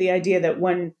 right? The idea that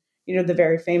one, the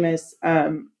very famous,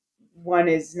 one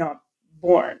is not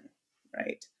born,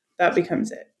 right? That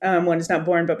becomes it. One is not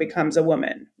born, but becomes a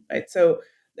woman, right? So,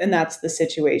 and that's the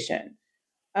situation.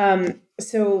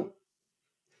 So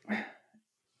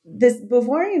this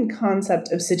Beauvoirian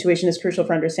concept of situation is crucial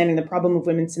for understanding the problem of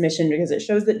women's submission, because it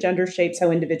shows that gender shapes how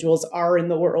individuals are in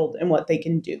the world and what they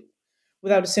can do,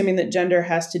 without assuming that gender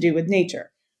has to do with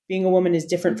nature. Being a woman is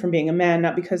different from being a man,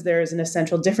 not because there is an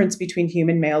essential difference between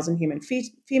human males and human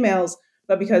females,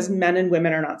 but because men and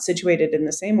women are not situated in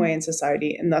the same way in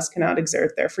society and thus cannot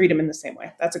exert their freedom in the same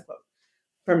way. That's a quote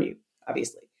from you,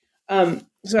 obviously.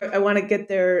 So I want to get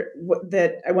there.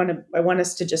 I want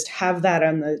us to just have that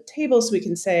on the table, so we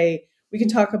can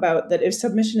talk about that. If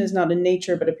submission is not a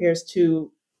nature, but appears to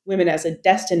women as a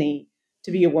destiny,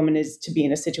 to be a woman is to be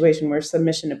in a situation where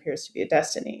submission appears to be a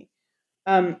destiny.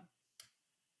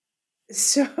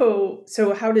 So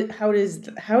how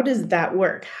does that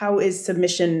work? How is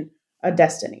submission a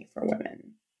destiny for women?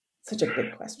 Such a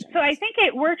big question. So I think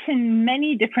it works in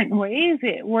many different ways.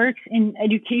 It works in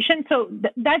education. So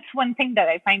that's one thing that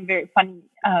I find very funny.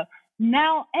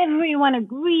 Now everyone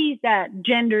agrees that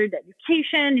gendered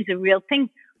education is a real thing,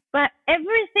 but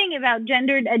everything about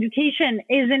gendered education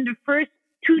is in the first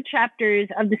 2 chapters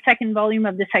of the second volume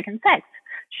of The Second Sex.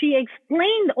 She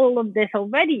explained all of this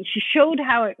already. She showed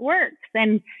how it works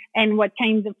and what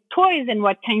kinds of toys and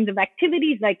what kinds of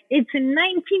activities. Like, it's in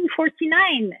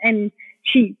 1949, and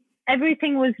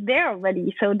everything was there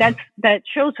already. So that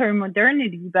shows her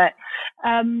modernity. But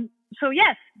so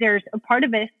yes, there's a part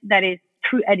of it that is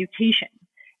through education,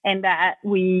 and that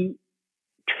we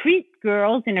treat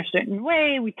girls in a certain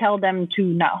way. We tell them to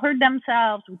not hurt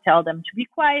themselves. We tell them to be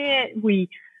quiet. We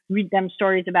read them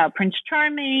stories about Prince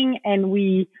Charming, and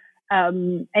we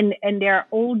and there are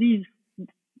all these.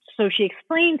 So she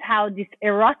explains how this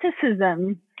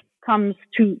eroticism comes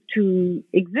to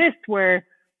exist, where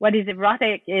what is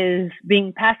erotic is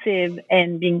being passive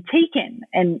and being taken,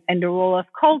 and the role of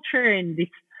culture and this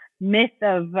myth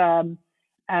of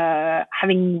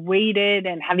having waited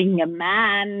and having a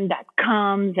man that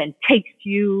comes and takes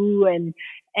you,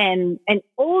 and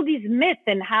all these myths,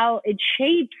 and how it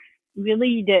shapes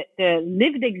really the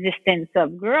lived existence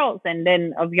of girls, and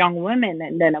then of young women,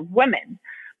 and then of women.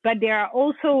 But there are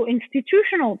also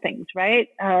institutional things, right?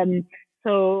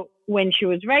 So when she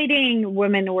was writing,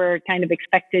 women were kind of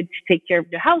expected to take care of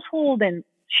the household, and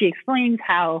she explains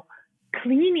how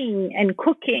cleaning and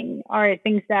cooking are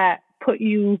things that put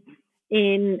you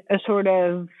in a sort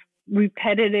of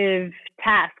repetitive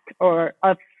task or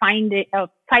of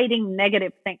fighting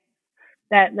negative things.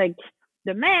 That like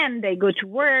the men, they go to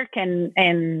work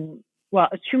and well,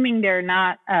 assuming they're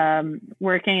not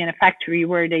working in a factory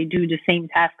where they do the same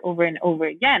task over and over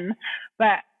again,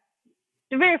 but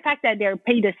the very fact that they're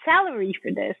paid a salary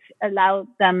for this allows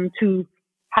them to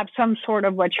have some sort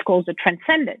of what she calls a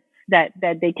transcendence, that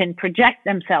they can project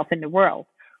themselves in the world.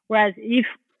 Whereas if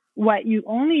what you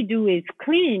only do is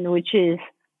clean, which is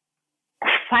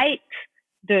fight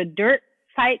the dirt,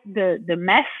 fight the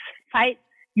mess,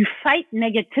 you fight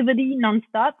negativity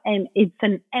nonstop, and it's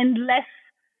an endless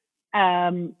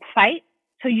fight.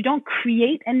 So you don't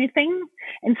create anything.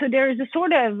 And so there is a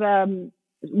sort of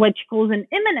what she calls an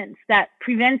immanence that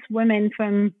prevents women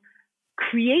from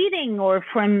creating or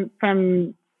from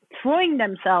throwing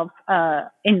themselves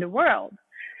in the world.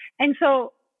 And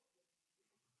so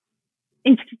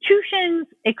institutions,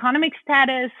 economic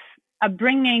status,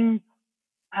 upbringing,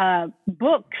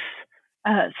 books,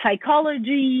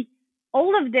 psychology,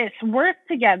 all of this work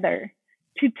together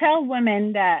to tell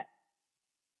women that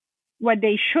what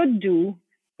they should do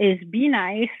is be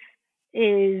nice,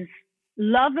 is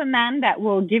love a man that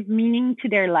will give meaning to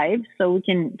their lives. So we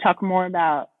can talk more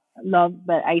about love,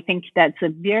 but I think that's a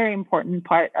very important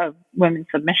part of women's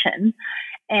submission,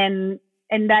 and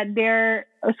that they're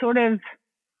a sort of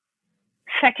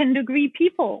second degree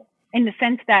people in the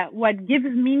sense that what gives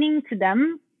meaning to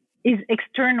them is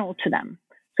external to them.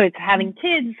 So it's having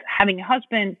kids, having a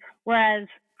husband, whereas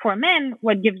for men,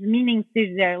 what gives meaning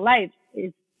to their lives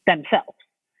is themselves.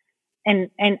 And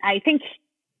I think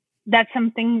that's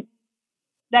something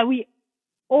that we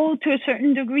all to a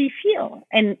certain degree feel.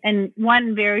 And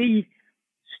one very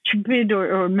stupid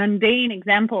or mundane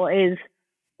example is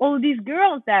all these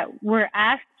girls that were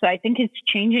asked, so I think it's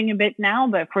changing a bit now,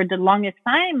 but for the longest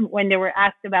time, when they were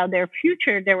asked about their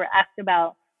future, they were asked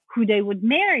about who they would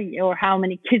marry or how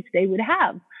many kids they would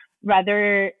have.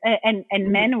 Rather, and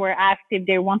men were asked if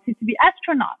they wanted to be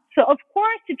astronauts. So of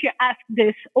course, if you ask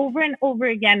this over and over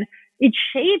again, it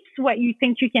shapes what you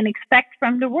think you can expect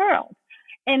from the world.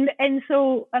 And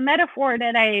so a metaphor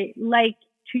that I like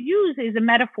to use is a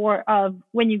metaphor of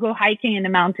when you go hiking in the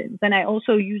mountains. And I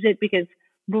also use it because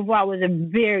Beauvoir was a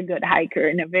very good hiker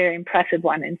and a very impressive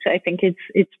one. And so I think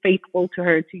it's faithful to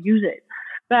her to use it.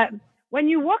 But when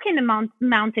you walk in the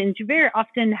mountains, you very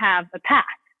often have a path.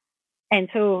 And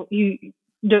so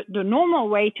the normal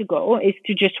way to go is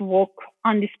to just walk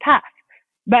on this path.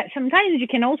 But sometimes you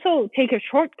can also take a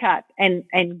shortcut and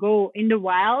go in the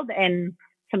wild. And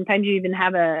sometimes you even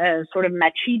have a sort of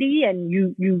machete and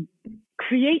you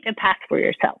create a path for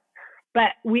yourself.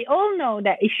 But we all know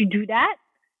that if you do that,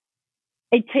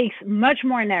 it takes much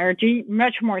more energy,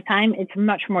 much more time. It's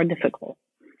much more difficult.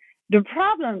 The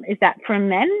problem is that for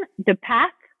men, the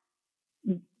path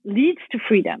leads to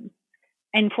freedom.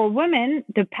 And for women,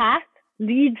 the path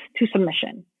leads to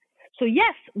submission. So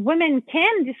yes, women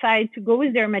can decide to go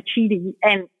with their machete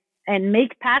and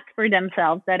make paths for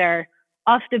themselves that are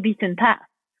off the beaten path.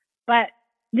 But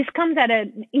this comes at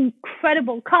an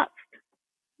incredible cost.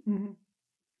 Mm-hmm.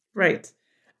 Right.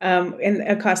 And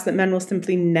a cost that men will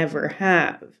simply never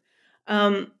have.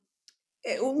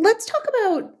 Let's talk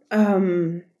about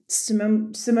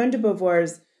Simone de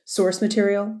Beauvoir's source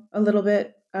material a little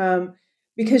bit.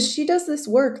 Because she does this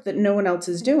work that no one else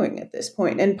is doing at this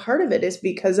point. And part of it is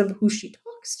because of who she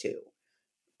talks to,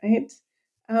 right?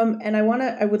 And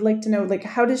I would like to know, like,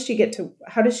 how does she get to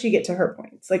her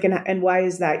points? Like, and why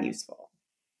is that useful?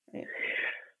 Right?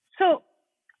 So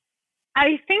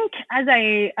I think, as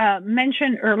I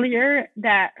mentioned earlier,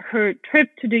 that her trip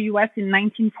to the US in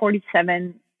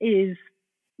 1947 is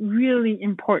really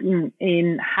important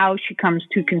in how she comes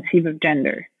to conceive of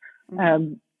gender.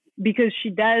 Mm-hmm. Because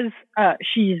she's a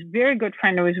very good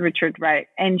friend with Richard Wright,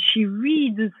 and she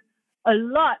reads a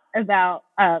lot about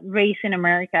race in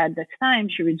America at this time.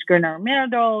 She reads Bernard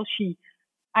Myrdal.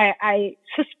 I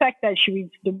suspect that she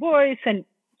reads Du Bois, and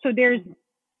so there's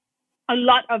a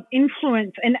lot of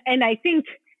influence. And I think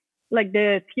like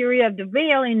the theory of the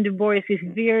veil in Du Bois is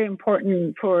very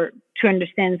important to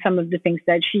understand some of the things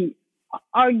that she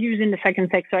argues in the second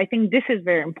sex. So I think this is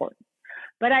very important.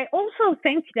 But I also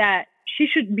think that she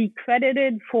should be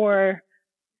credited for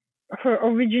her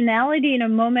originality in a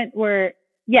moment where,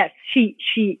 yes, she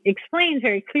explains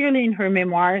very clearly in her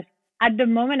memoirs, at the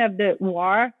moment of the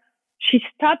war, she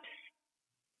stops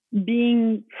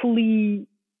being fully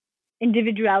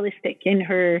individualistic in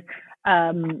her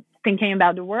thinking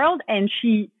about the world, and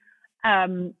she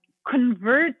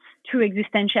converts to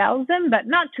existentialism, but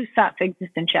not to Sartre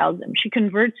existentialism. She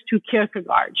converts to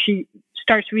Kierkegaard. She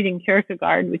starts reading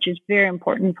Kierkegaard, which is very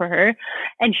important for her,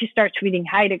 and she starts reading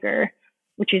Heidegger,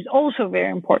 which is also very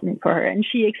important for her. And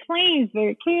she explains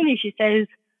very clearly, she says,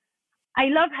 I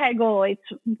love Hegel, it's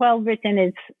well written,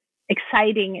 it's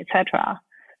exciting, etc.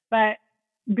 But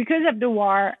because of the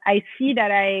war, I see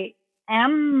that I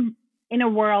am in a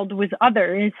world with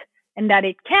others and that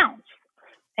it counts.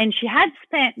 And she had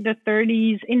spent in the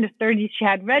 30s, she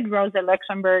had read Rosa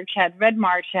Luxemburg, she had read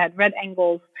Marx, she had read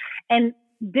Engels. And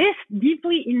this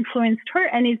deeply influenced her.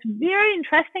 And it's very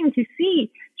interesting to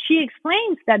see. She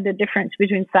explains that the difference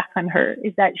between Sartre and her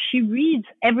is that she reads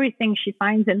everything she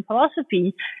finds in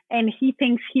philosophy and he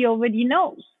thinks he already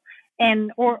knows.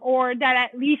 And or that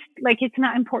at least like it's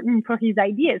not important for his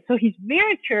ideas. So he's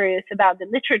very curious about the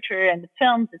literature and the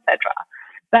films, etc.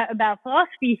 But about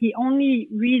philosophy, he only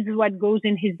reads what goes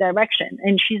in his direction.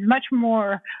 And she's much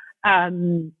more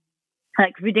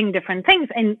like reading different things.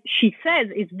 And she says,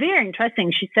 it's very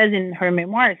interesting. She says in her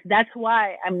memoirs, that's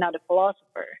why I'm not a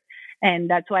philosopher. And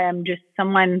that's why I'm just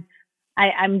someone,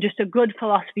 I'm just a good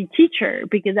philosophy teacher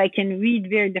because I can read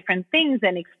very different things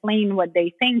and explain what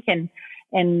they think. And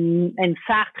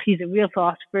Sartre, he's a real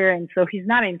philosopher. And so he's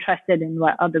not interested in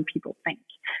what other people think.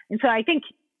 And so I think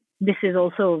this is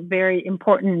also a very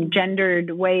important gendered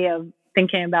way of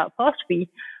thinking about philosophy.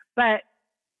 But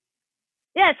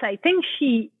yes, I think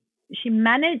she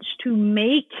managed to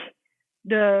make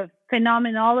the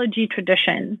phenomenology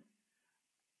tradition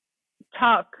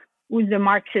talk with the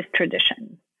Marxist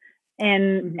tradition.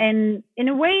 And in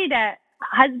a way that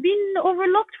has been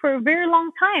overlooked for a very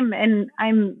long time. And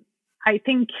I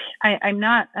think I'm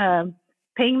not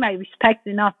paying my respect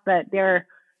enough, but there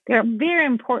are very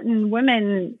important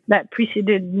women that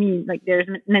preceded me. Like there's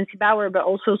Nancy Bauer, but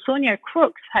also Sonia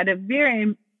Crooks had a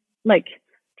very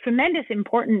tremendous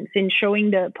importance in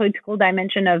showing the political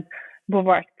dimension of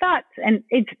Beauvoir's thoughts. And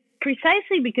it's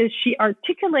precisely because she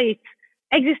articulates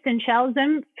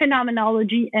existentialism,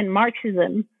 phenomenology, and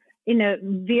Marxism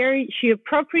she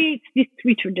appropriates these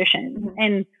three traditions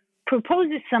and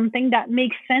proposes something that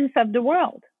makes sense of the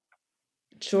world.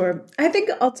 Sure. I think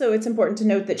also it's important to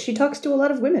note that she talks to a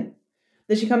lot of women,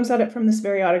 that she comes at it from this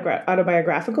very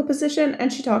autobiographical position,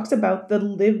 and she talks about the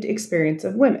lived experience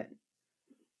of women.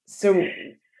 So,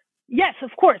 yes,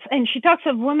 of course. And she talks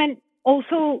of women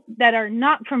also that are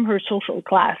not from her social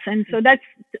class. And so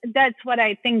that's what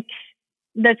I think,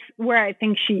 that's where I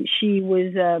think she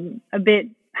was a bit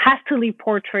hastily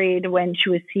portrayed when she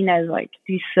was seen as like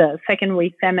this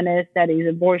second-wave feminist that is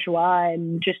a bourgeois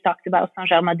and just talked about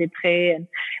Saint-Germain-des-Prés. And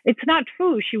it's not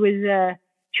true. She was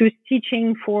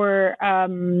teaching for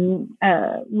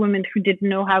women who didn't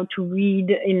know how to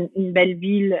read in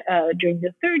Belleville during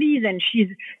the 30s, and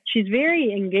she's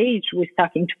very engaged with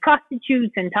talking to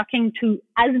prostitutes and talking to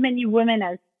as many women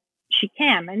as she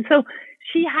can. And so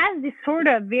she has this sort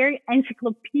of very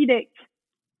encyclopedic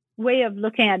way of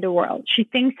looking at the world. She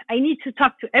thinks, I need to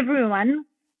talk to everyone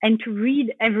and to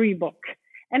read every book.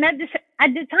 And at the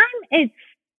time, it's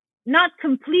not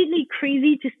completely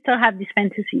crazy to still have this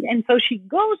fantasy. And so she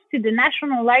goes to the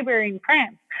National Library in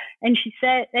France, and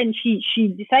she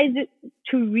decided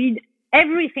to read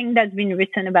everything that's been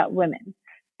written about women.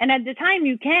 And at the time,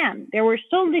 there were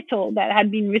so little that had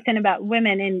been written about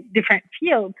women in different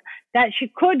fields that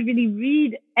she could really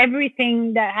read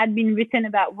everything that had been written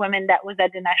about women that was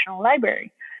at the National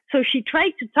Library. So she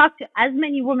tried to talk to as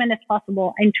many women as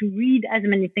possible and to read as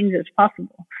many things as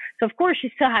possible. So of course,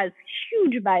 she still has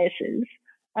huge biases,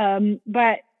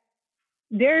 but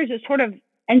there's a sort of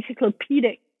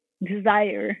encyclopedic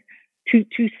desire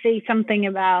to say something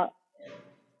about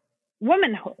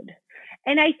womanhood.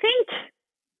 And I think,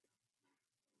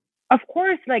 of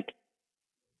course, like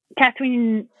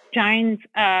Catherine Gines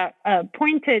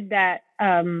pointed that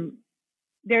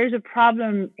there's a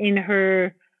problem in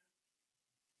her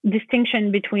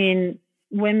distinction between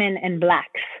women and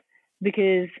blacks,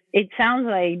 because it sounds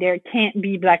like there can't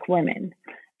be black women,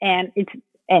 and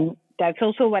that's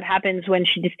also what happens when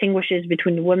she distinguishes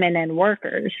between women and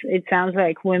workers. It sounds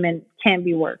like women can't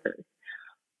be workers,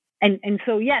 and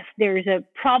so yes, there's a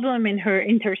problem in her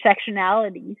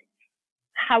intersectionality.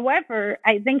 However,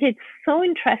 I think it's so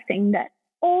interesting that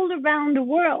all around the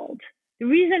world, the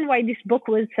reason why this book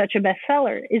was such a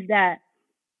bestseller is that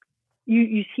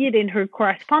you see it in her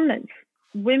correspondence.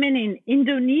 Women in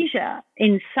Indonesia,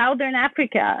 in Southern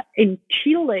Africa, in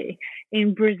Chile,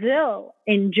 in Brazil,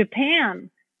 in Japan,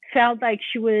 felt like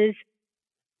she was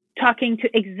talking to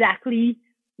exactly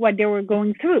what they were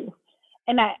going through.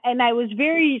 And I was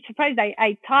very surprised.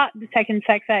 I taught the second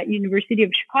sex at University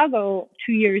of Chicago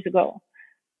 2 years ago.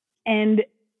 And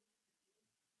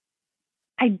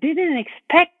I didn't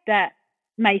expect that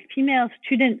my female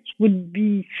students would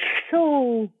be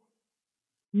so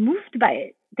moved by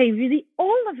it. They really,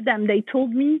 all of them, they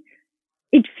told me,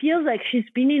 it feels like she's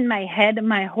been in my head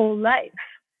my whole life.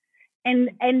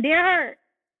 And there are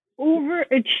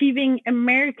overachieving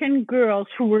American girls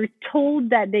who were told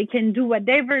that they can do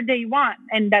whatever they want,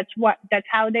 and that's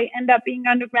how they end up being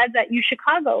undergrads at U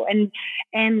Chicago, and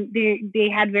they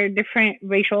had very different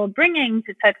racial upbringings,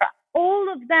 etc.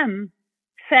 All of them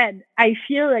said, I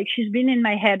feel like she's been in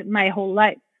my head my whole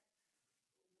life.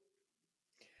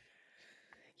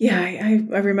 Yeah,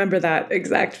 I remember that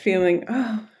exact feeling.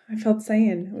 Oh, I felt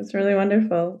sane. It was really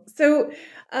wonderful. So,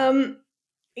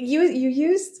 you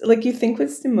used, like, you think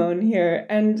with Simone here,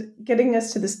 and getting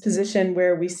us to this position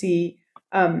where we see,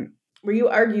 where you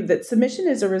argued that submission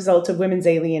is a result of women's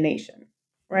alienation,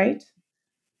 right?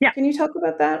 Yeah. Can you talk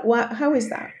about that? How is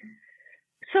that?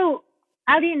 So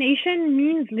alienation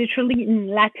means literally in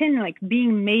Latin, like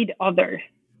being made other.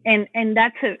 And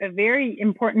that's a very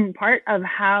important part of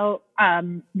how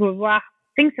Beauvoir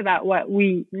thinks about what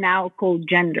we now call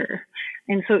gender.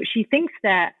 And so she thinks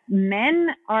that men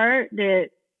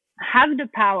have the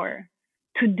power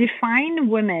to define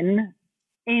women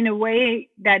in a way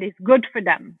that is good for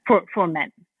them, for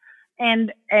men.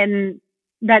 And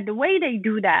that the way they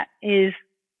do that is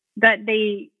that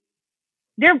the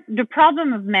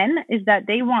problem of men is that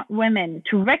they want women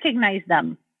to recognize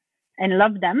them and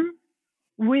love them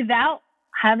without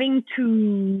having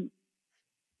to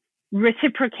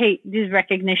reciprocate this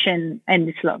recognition and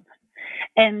this love.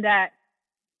 And that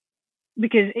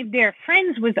because if they're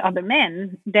friends with other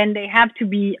men, then they have to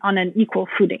be on an equal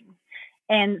footing.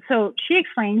 And so she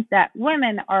explains that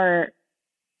women are,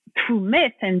 through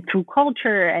myth and through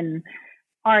culture, and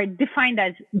are defined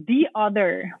as the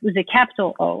other with a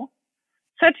capital O,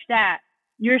 such that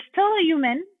you're still a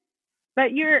human,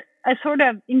 but you're a sort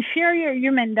of inferior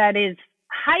human that is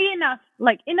high enough,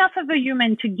 like enough of a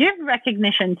human to give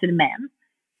recognition to the man,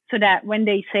 so that when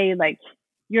they say, like,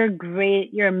 you're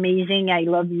great, you're amazing, I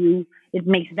love you, it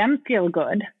makes them feel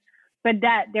good, but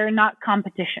that they're not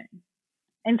competition.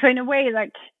 And so in a way,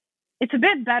 like, it's a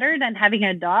bit better than having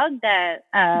a dog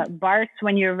that barks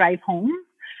when you arrive home,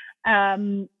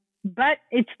 but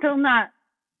it's still not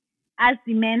as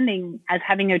demanding as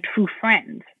having a true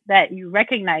friend that you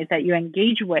recognize, that you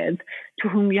engage with, to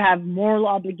whom you have moral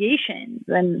obligations.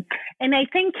 And I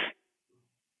think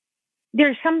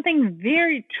there's something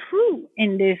very true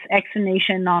in this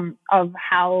explanation of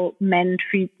how men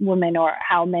treat women or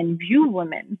how men view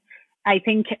women. I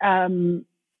think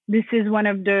this is one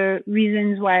of the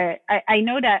reasons why I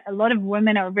know that a lot of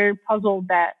women are very puzzled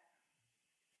that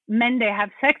men they have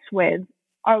sex with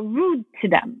are rude to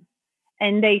them.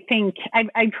 And they think,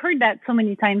 I've heard that so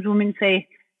many times, women say,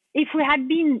 if we had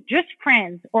been just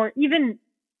friends or even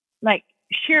like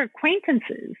sheer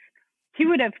acquaintances, he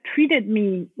would have treated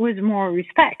me with more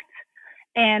respect.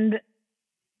 And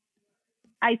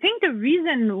I think the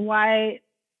reason why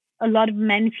a lot of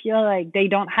men feel like they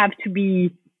don't have to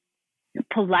be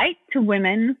polite to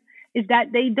women is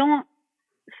that they don't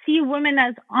see women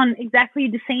as on exactly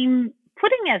the same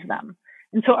footing as them.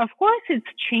 And so, of course, it's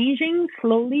changing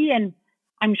slowly. And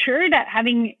I'm sure that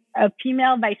having a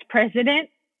female vice president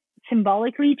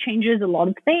symbolically changes a lot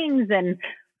of things.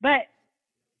 But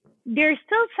there's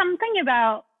still something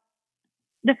about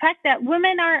the fact that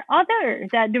women are other,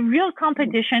 that the real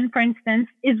competition, for instance,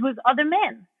 is with other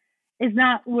men, is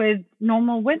not with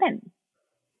normal women.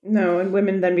 No, and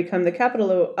women then become the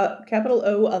capital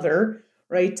O other,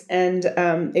 right? And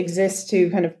exist to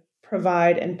kind of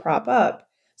provide and prop up.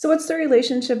 So what's the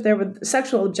relationship there with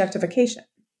sexual objectification?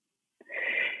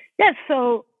 Yes,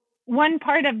 so one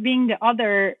part of being the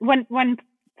other, one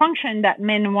function that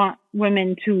men want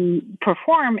women to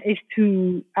perform is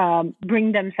to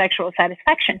bring them sexual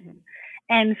satisfaction.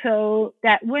 And so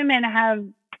that women have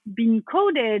been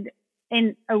coded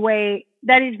in a way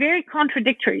that is very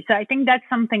contradictory. So I think that's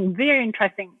something very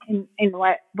interesting in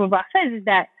what Beauvoir says, is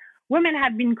that women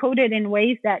have been coded in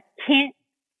ways that can't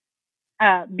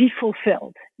be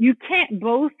fulfilled. You can't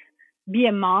both be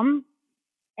a mom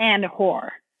and a whore.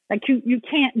 Like you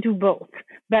can't do both.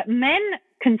 But men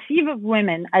conceive of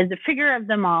women as the figure of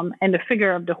the mom and the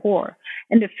figure of the whore,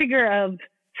 and the figure of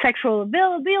sexual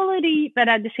availability, but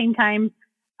at the same time,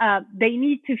 they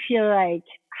need to feel like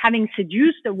having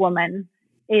seduced a woman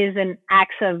is an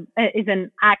act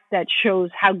that shows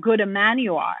how good a man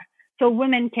you are. So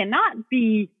women cannot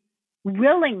be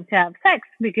willing to have sex,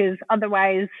 because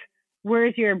otherwise,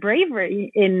 where's your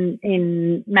bravery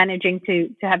in managing to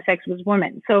have sex with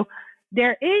women? So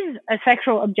there is a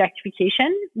sexual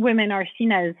objectification. Women are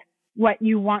seen as what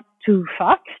you want to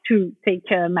fuck, to take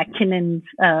McKinnon's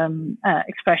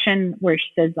expression where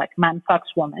she says like man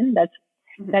fucks woman.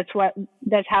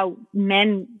 That's how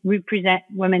men represent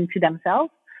women to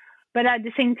themselves. But at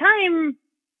the same time,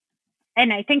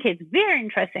 and I think it's very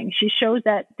interesting, she shows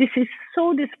that this is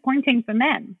so disappointing for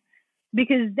men,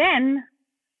 because then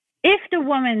if the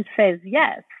woman says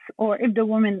yes, or if the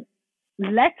woman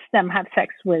lets them have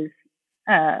sex with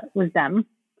them,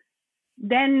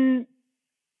 then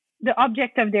the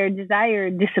object of their desire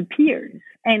disappears.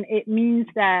 And it means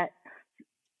that,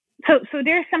 so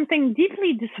there's something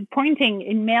deeply disappointing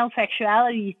in male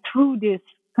sexuality through this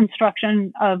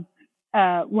construction of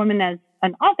women as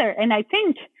an other. And I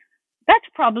think that's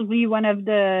probably one of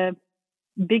the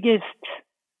biggest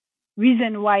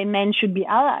reason why men should be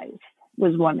allies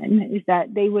with women, is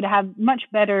that they would have much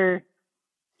better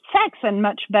sex and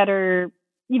much better,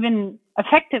 even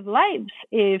effective lives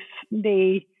if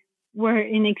they were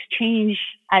in exchange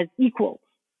as equals.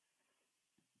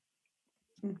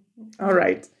 All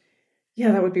right.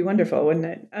 Yeah, that would be wonderful, wouldn't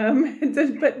it?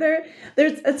 But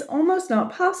it's almost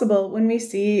not possible when we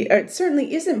see, or it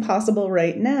certainly isn't possible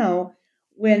right now,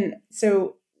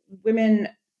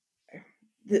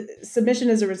 submission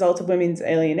is a result of women's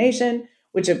alienation,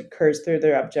 which occurs through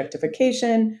their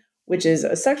objectification, which is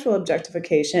a sexual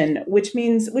objectification, which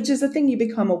is a thing you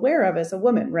become aware of as a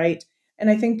woman, right? And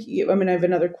I think, I have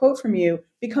another quote from you.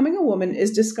 Becoming a woman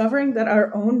is discovering that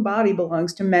our own body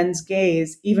belongs to men's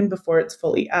gaze even before it's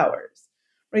fully ours,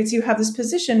 right? So you have this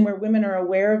position where women are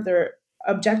aware of their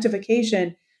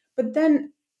objectification, but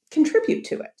then contribute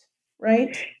to it,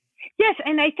 right? Yes,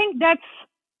 and I think that's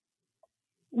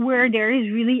where there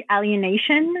is really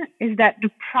alienation, is that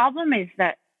the problem is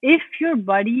that if your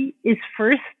body is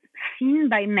first seen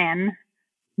by men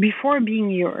before being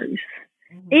yours,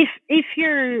 if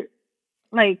you're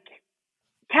like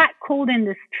catcalled in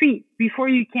the street before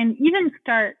you can even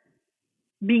start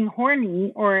being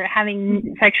horny or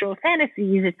having sexual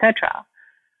fantasies, etc.,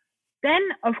 then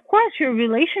of course your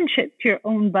relationship to your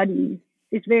own body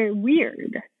is very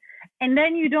weird. And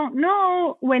then you don't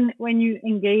know when you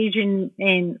engage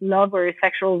in love or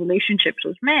sexual relationships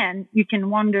with men, you can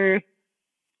wonder,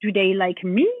 do they like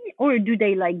me or do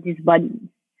they like this body?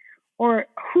 Or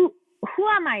who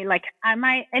am I? Like, am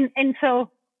I? And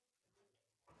so,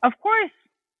 of course,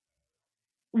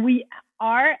 we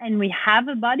are and we have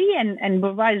a body, and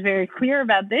Beauvoir is very clear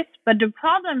about this. But the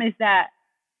problem is that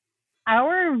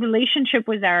our relationship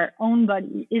with our own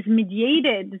body is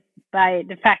mediated by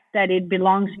the fact that it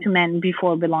belongs to men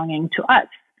before belonging to us.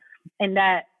 And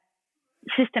that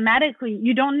systematically,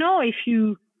 you don't know if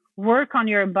you work on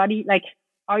your body, like,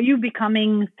 are you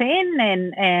becoming thin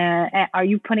and are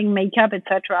you putting makeup,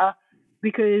 etc.,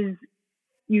 because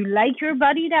you like your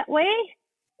body that way,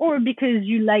 or because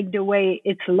you like the way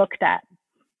it's looked at?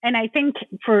 And I think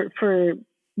for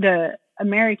the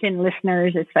American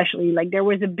listeners, especially, like, there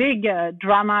was a big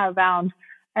drama around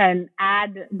an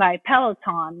ad by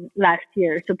Peloton last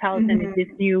year. So Peloton is this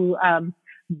new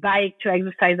bike to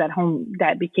exercise at home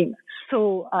that became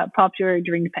so popular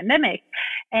during the pandemic.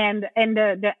 And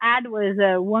the ad was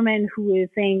a woman who was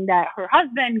saying that her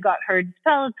husband got her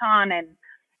Peloton,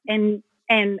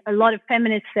 and a lot of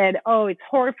feminists said, oh, it's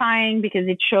horrifying because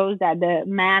it shows that the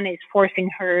man is forcing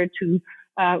her to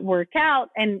work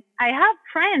out. And I have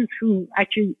friends who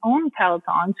actually own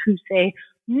Pelotons who say,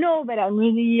 no, but I'm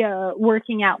really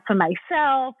working out for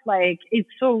myself. Like, it's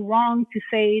so wrong to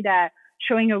say that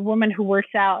showing a woman who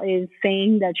works out is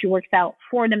saying that she works out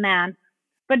for the man.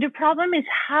 But the problem is,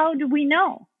 how do we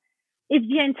know? If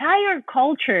the entire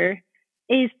culture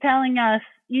is telling us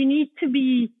you need to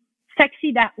be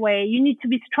sexy that way, you need to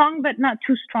be strong but not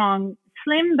too strong,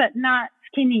 slim but not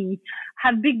skinny,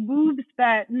 have big boobs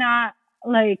but not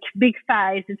like big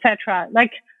thighs, etc.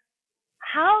 Like,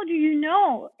 how do you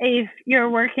know if you're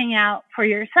working out for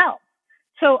yourself?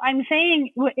 So I'm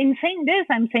saying, in saying this,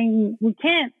 I'm saying we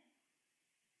can't.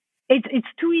 It's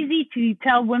too easy to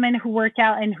tell women who work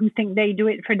out and who think they do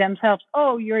it for themselves,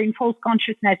 oh, you're in false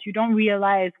consciousness. You don't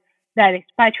realize that it's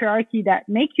patriarchy that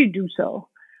make you do so.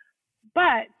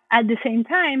 But at the same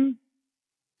time,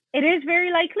 it is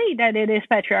very likely that it is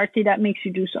patriarchy that makes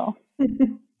you do so.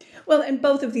 Well, and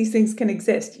both of these things can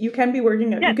exist. You can be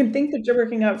working out. Yeah. You can think that you're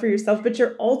working out for yourself, but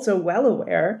you're also well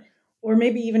aware, or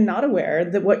maybe even not aware,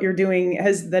 that what you're doing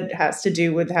has to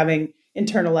do with having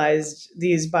internalized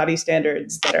these body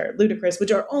standards that are ludicrous,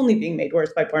 which are only being made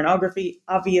worse by pornography,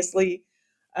 obviously.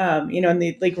 And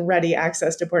the like ready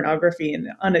access to pornography and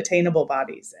unattainable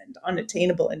bodies and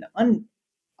unattainable and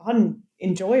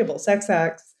unenjoyable sex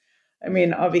acts. I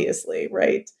mean, obviously,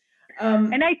 right?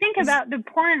 And I think about the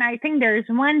porn, I think there's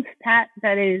one stat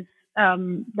that is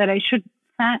that I should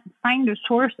find the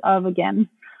source of again.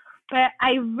 But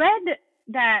I read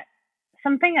that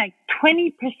something like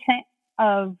 20%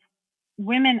 of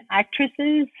women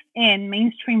actresses in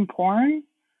mainstream porn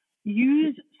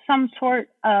use some sort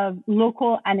of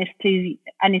local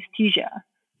anesthesia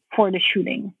for the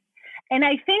shooting. And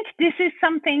I think this is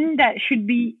something that should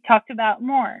be talked about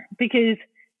more because,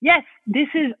 yes, this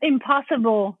is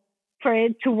impossible for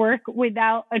it to work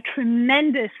without a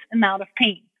tremendous amount of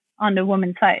pain on the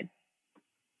woman's side.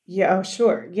 Yeah, oh,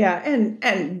 sure. Yeah.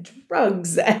 And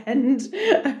drugs and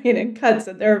cuts.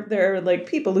 There are like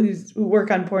people who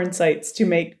work on porn sites to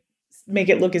make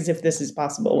it look as if this is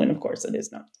possible when of course it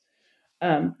is not.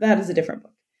 That is a different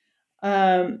book.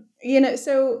 So,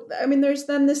 there's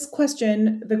then this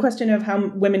question, the question of how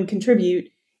women contribute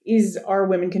are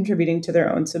women contributing to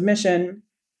their own submission?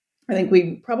 I think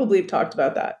we probably have talked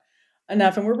about that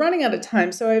enough and we're running out of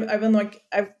time. So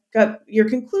I've got, your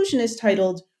conclusion is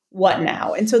titled, What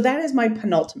Now? And so that is my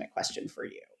penultimate question for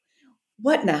you.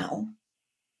 What now?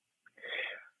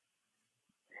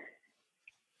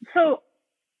 So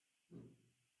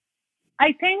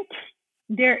I think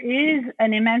there is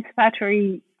an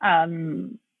emancipatory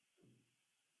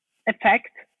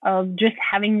effect of just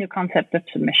having the concept of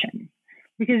submission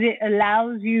because it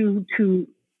allows you to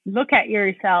look at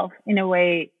yourself in a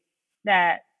way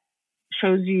that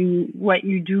shows you what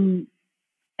you do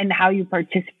and how you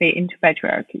participate into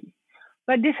patriarchy.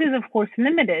 But this is of course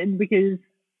limited because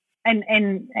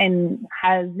and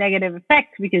has negative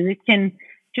effects because it can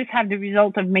just have the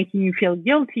result of making you feel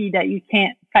guilty that you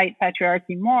can't fight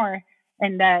patriarchy more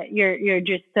and that you're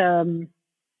just a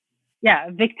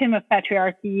victim of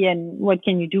patriarchy and what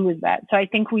can you do with that? So I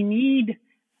think we need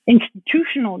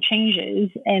institutional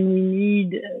changes and we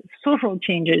need social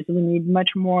changes. We need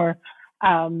much more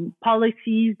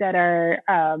policies that are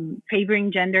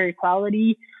favoring gender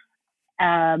equality,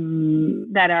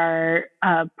 that are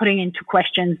putting into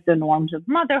questions the norms of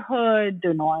motherhood,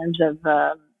 the norms of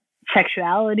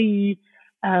sexuality.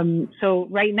 So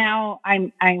right now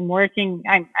I'm writing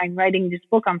this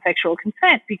book on sexual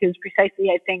consent because precisely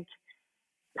I think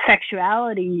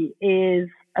sexuality is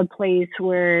a place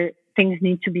where things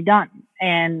need to be done.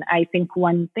 And I think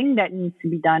one thing that needs to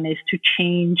be done is to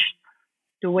change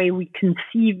the way we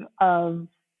conceive of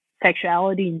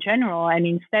sexuality in general. And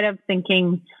instead of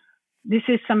thinking this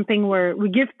is something where we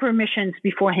give permissions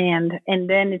beforehand and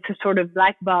then it's a sort of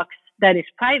black box that is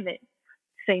private,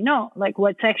 say no, like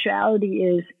what sexuality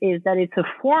is that it's a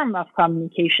form of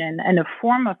communication and a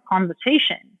form of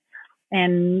conversation.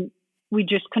 And we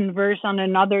just converse on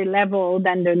another level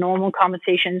than the normal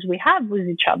conversations we have with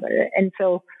each other. And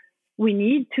so we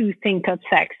need to think of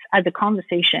sex as a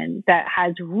conversation that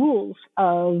has rules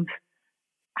of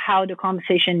how the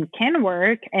conversation can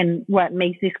work and what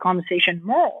makes this conversation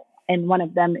moral. And one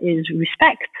of them is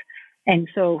respect. And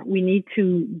so we need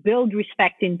to build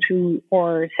respect into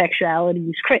our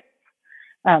sexuality script.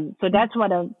 So that's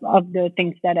one of the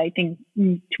things that I think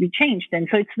need to be changed. And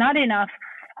so it's not enough.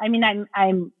 I mean,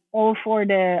 I'm all for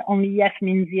the only yes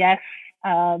means yes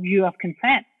view of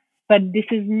consent, but this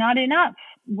is not enough.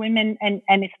 Women,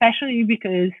 and especially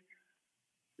because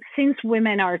since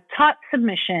women are taught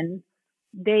submission,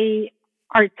 they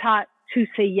are taught to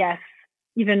say yes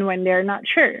even when they're not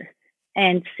sure,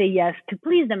 and to say yes to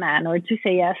please the man, or to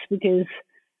say yes because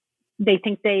they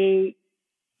think they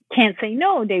can't say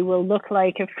no, they will look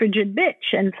like a frigid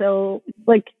bitch. And so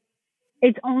like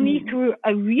it's only through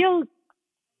a real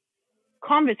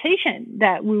conversation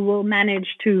that we will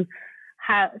manage to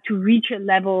reach a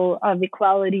level of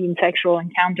equality in sexual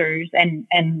encounters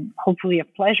and hopefully of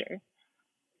pleasure.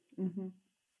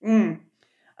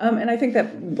 And I think that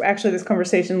actually this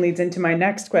conversation leads into my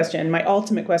next question, my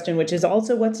ultimate question, which is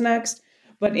also what's next,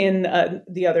 but in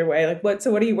the other way. Like what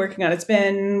are you working on? It's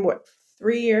been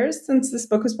 3 years since this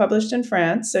book was published in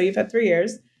France. So you've had 3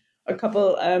 years, a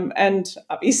couple, and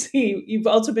obviously you've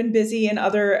also been busy in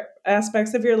other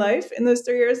aspects of your life in those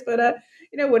 3 years. But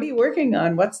what are you working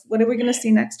on? What are we going to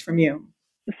see next from you?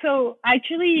 So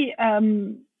actually,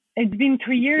 it's been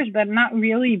 3 years, but not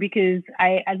really, because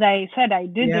as I said, I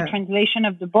did the translation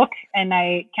of the book and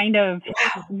I kind of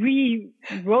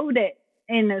rewrote it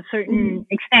in a certain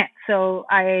extent. So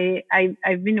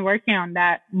I've been working on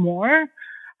that more.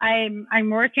 I'm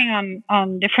working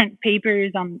on different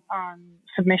papers on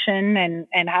submission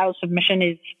and how submission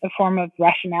is a form of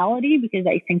rationality, because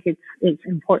I think it's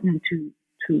important to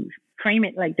frame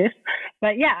it like this.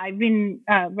 But yeah, I've been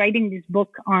writing this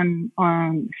book on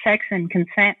sex and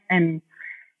consent, and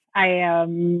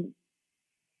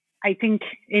I think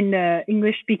in the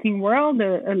English-speaking world,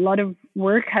 a lot of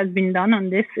work has been done on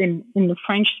this. In the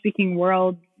French-speaking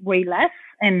world, way less.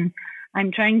 And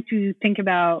I'm trying to think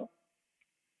about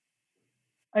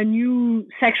a new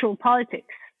sexual politics.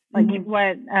 Like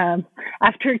what,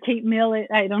 after Kate Millett,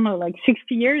 I don't know, like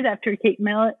 60 years after Kate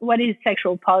Millett, what is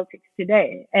sexual politics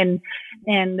today? And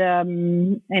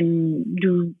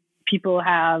do people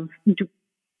have,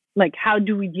 how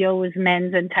do we deal with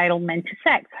men's entitlement to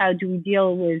sex? How do we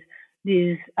deal with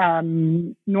these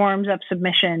norms of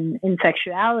submission in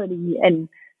sexuality? And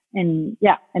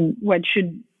what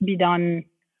should be done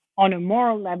on a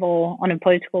moral level, on a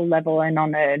political level, and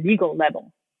on a legal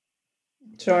level?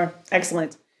 Sure.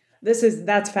 Excellent.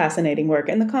 That's fascinating work.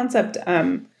 And the concept,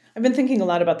 I've been thinking a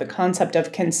lot about the concept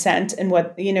of consent and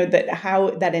what, how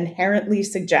that inherently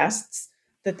suggests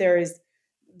that there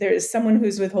is someone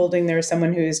who's withholding, there is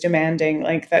someone who is demanding,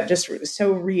 like that just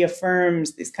so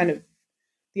reaffirms this kind of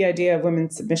the idea of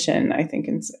women's submission, I think.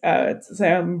 And so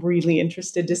I'm really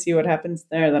interested to see what happens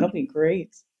there. That'll be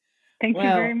great. Thank you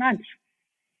very much.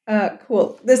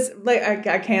 Cool.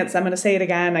 I can't, I'm going to say it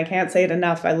again. I can't say it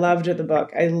enough. I loved the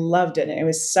book. I loved it. And it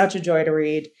was such a joy to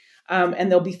read.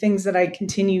 And there'll be things that I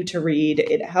continue to read.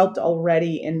 It helped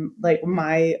already in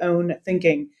my own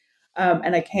thinking.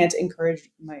 And I can't encourage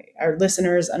our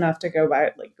listeners enough to go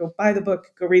buy the book,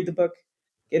 go read the book,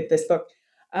 get this book.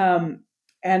 And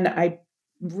I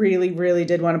really, really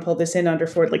did want to pull this in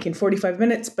in 45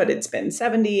 minutes, but it's been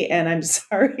 70, and I'm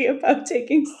sorry about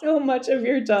taking so much of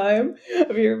your time,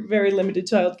 of your very limited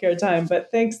childcare time.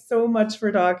 But thanks so much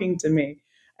for talking to me.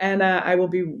 And we'll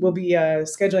be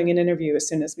scheduling an interview as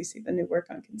soon as we see the new work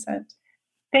on consent.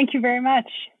 Thank you very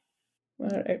much. All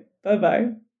right.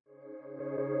 Bye-bye.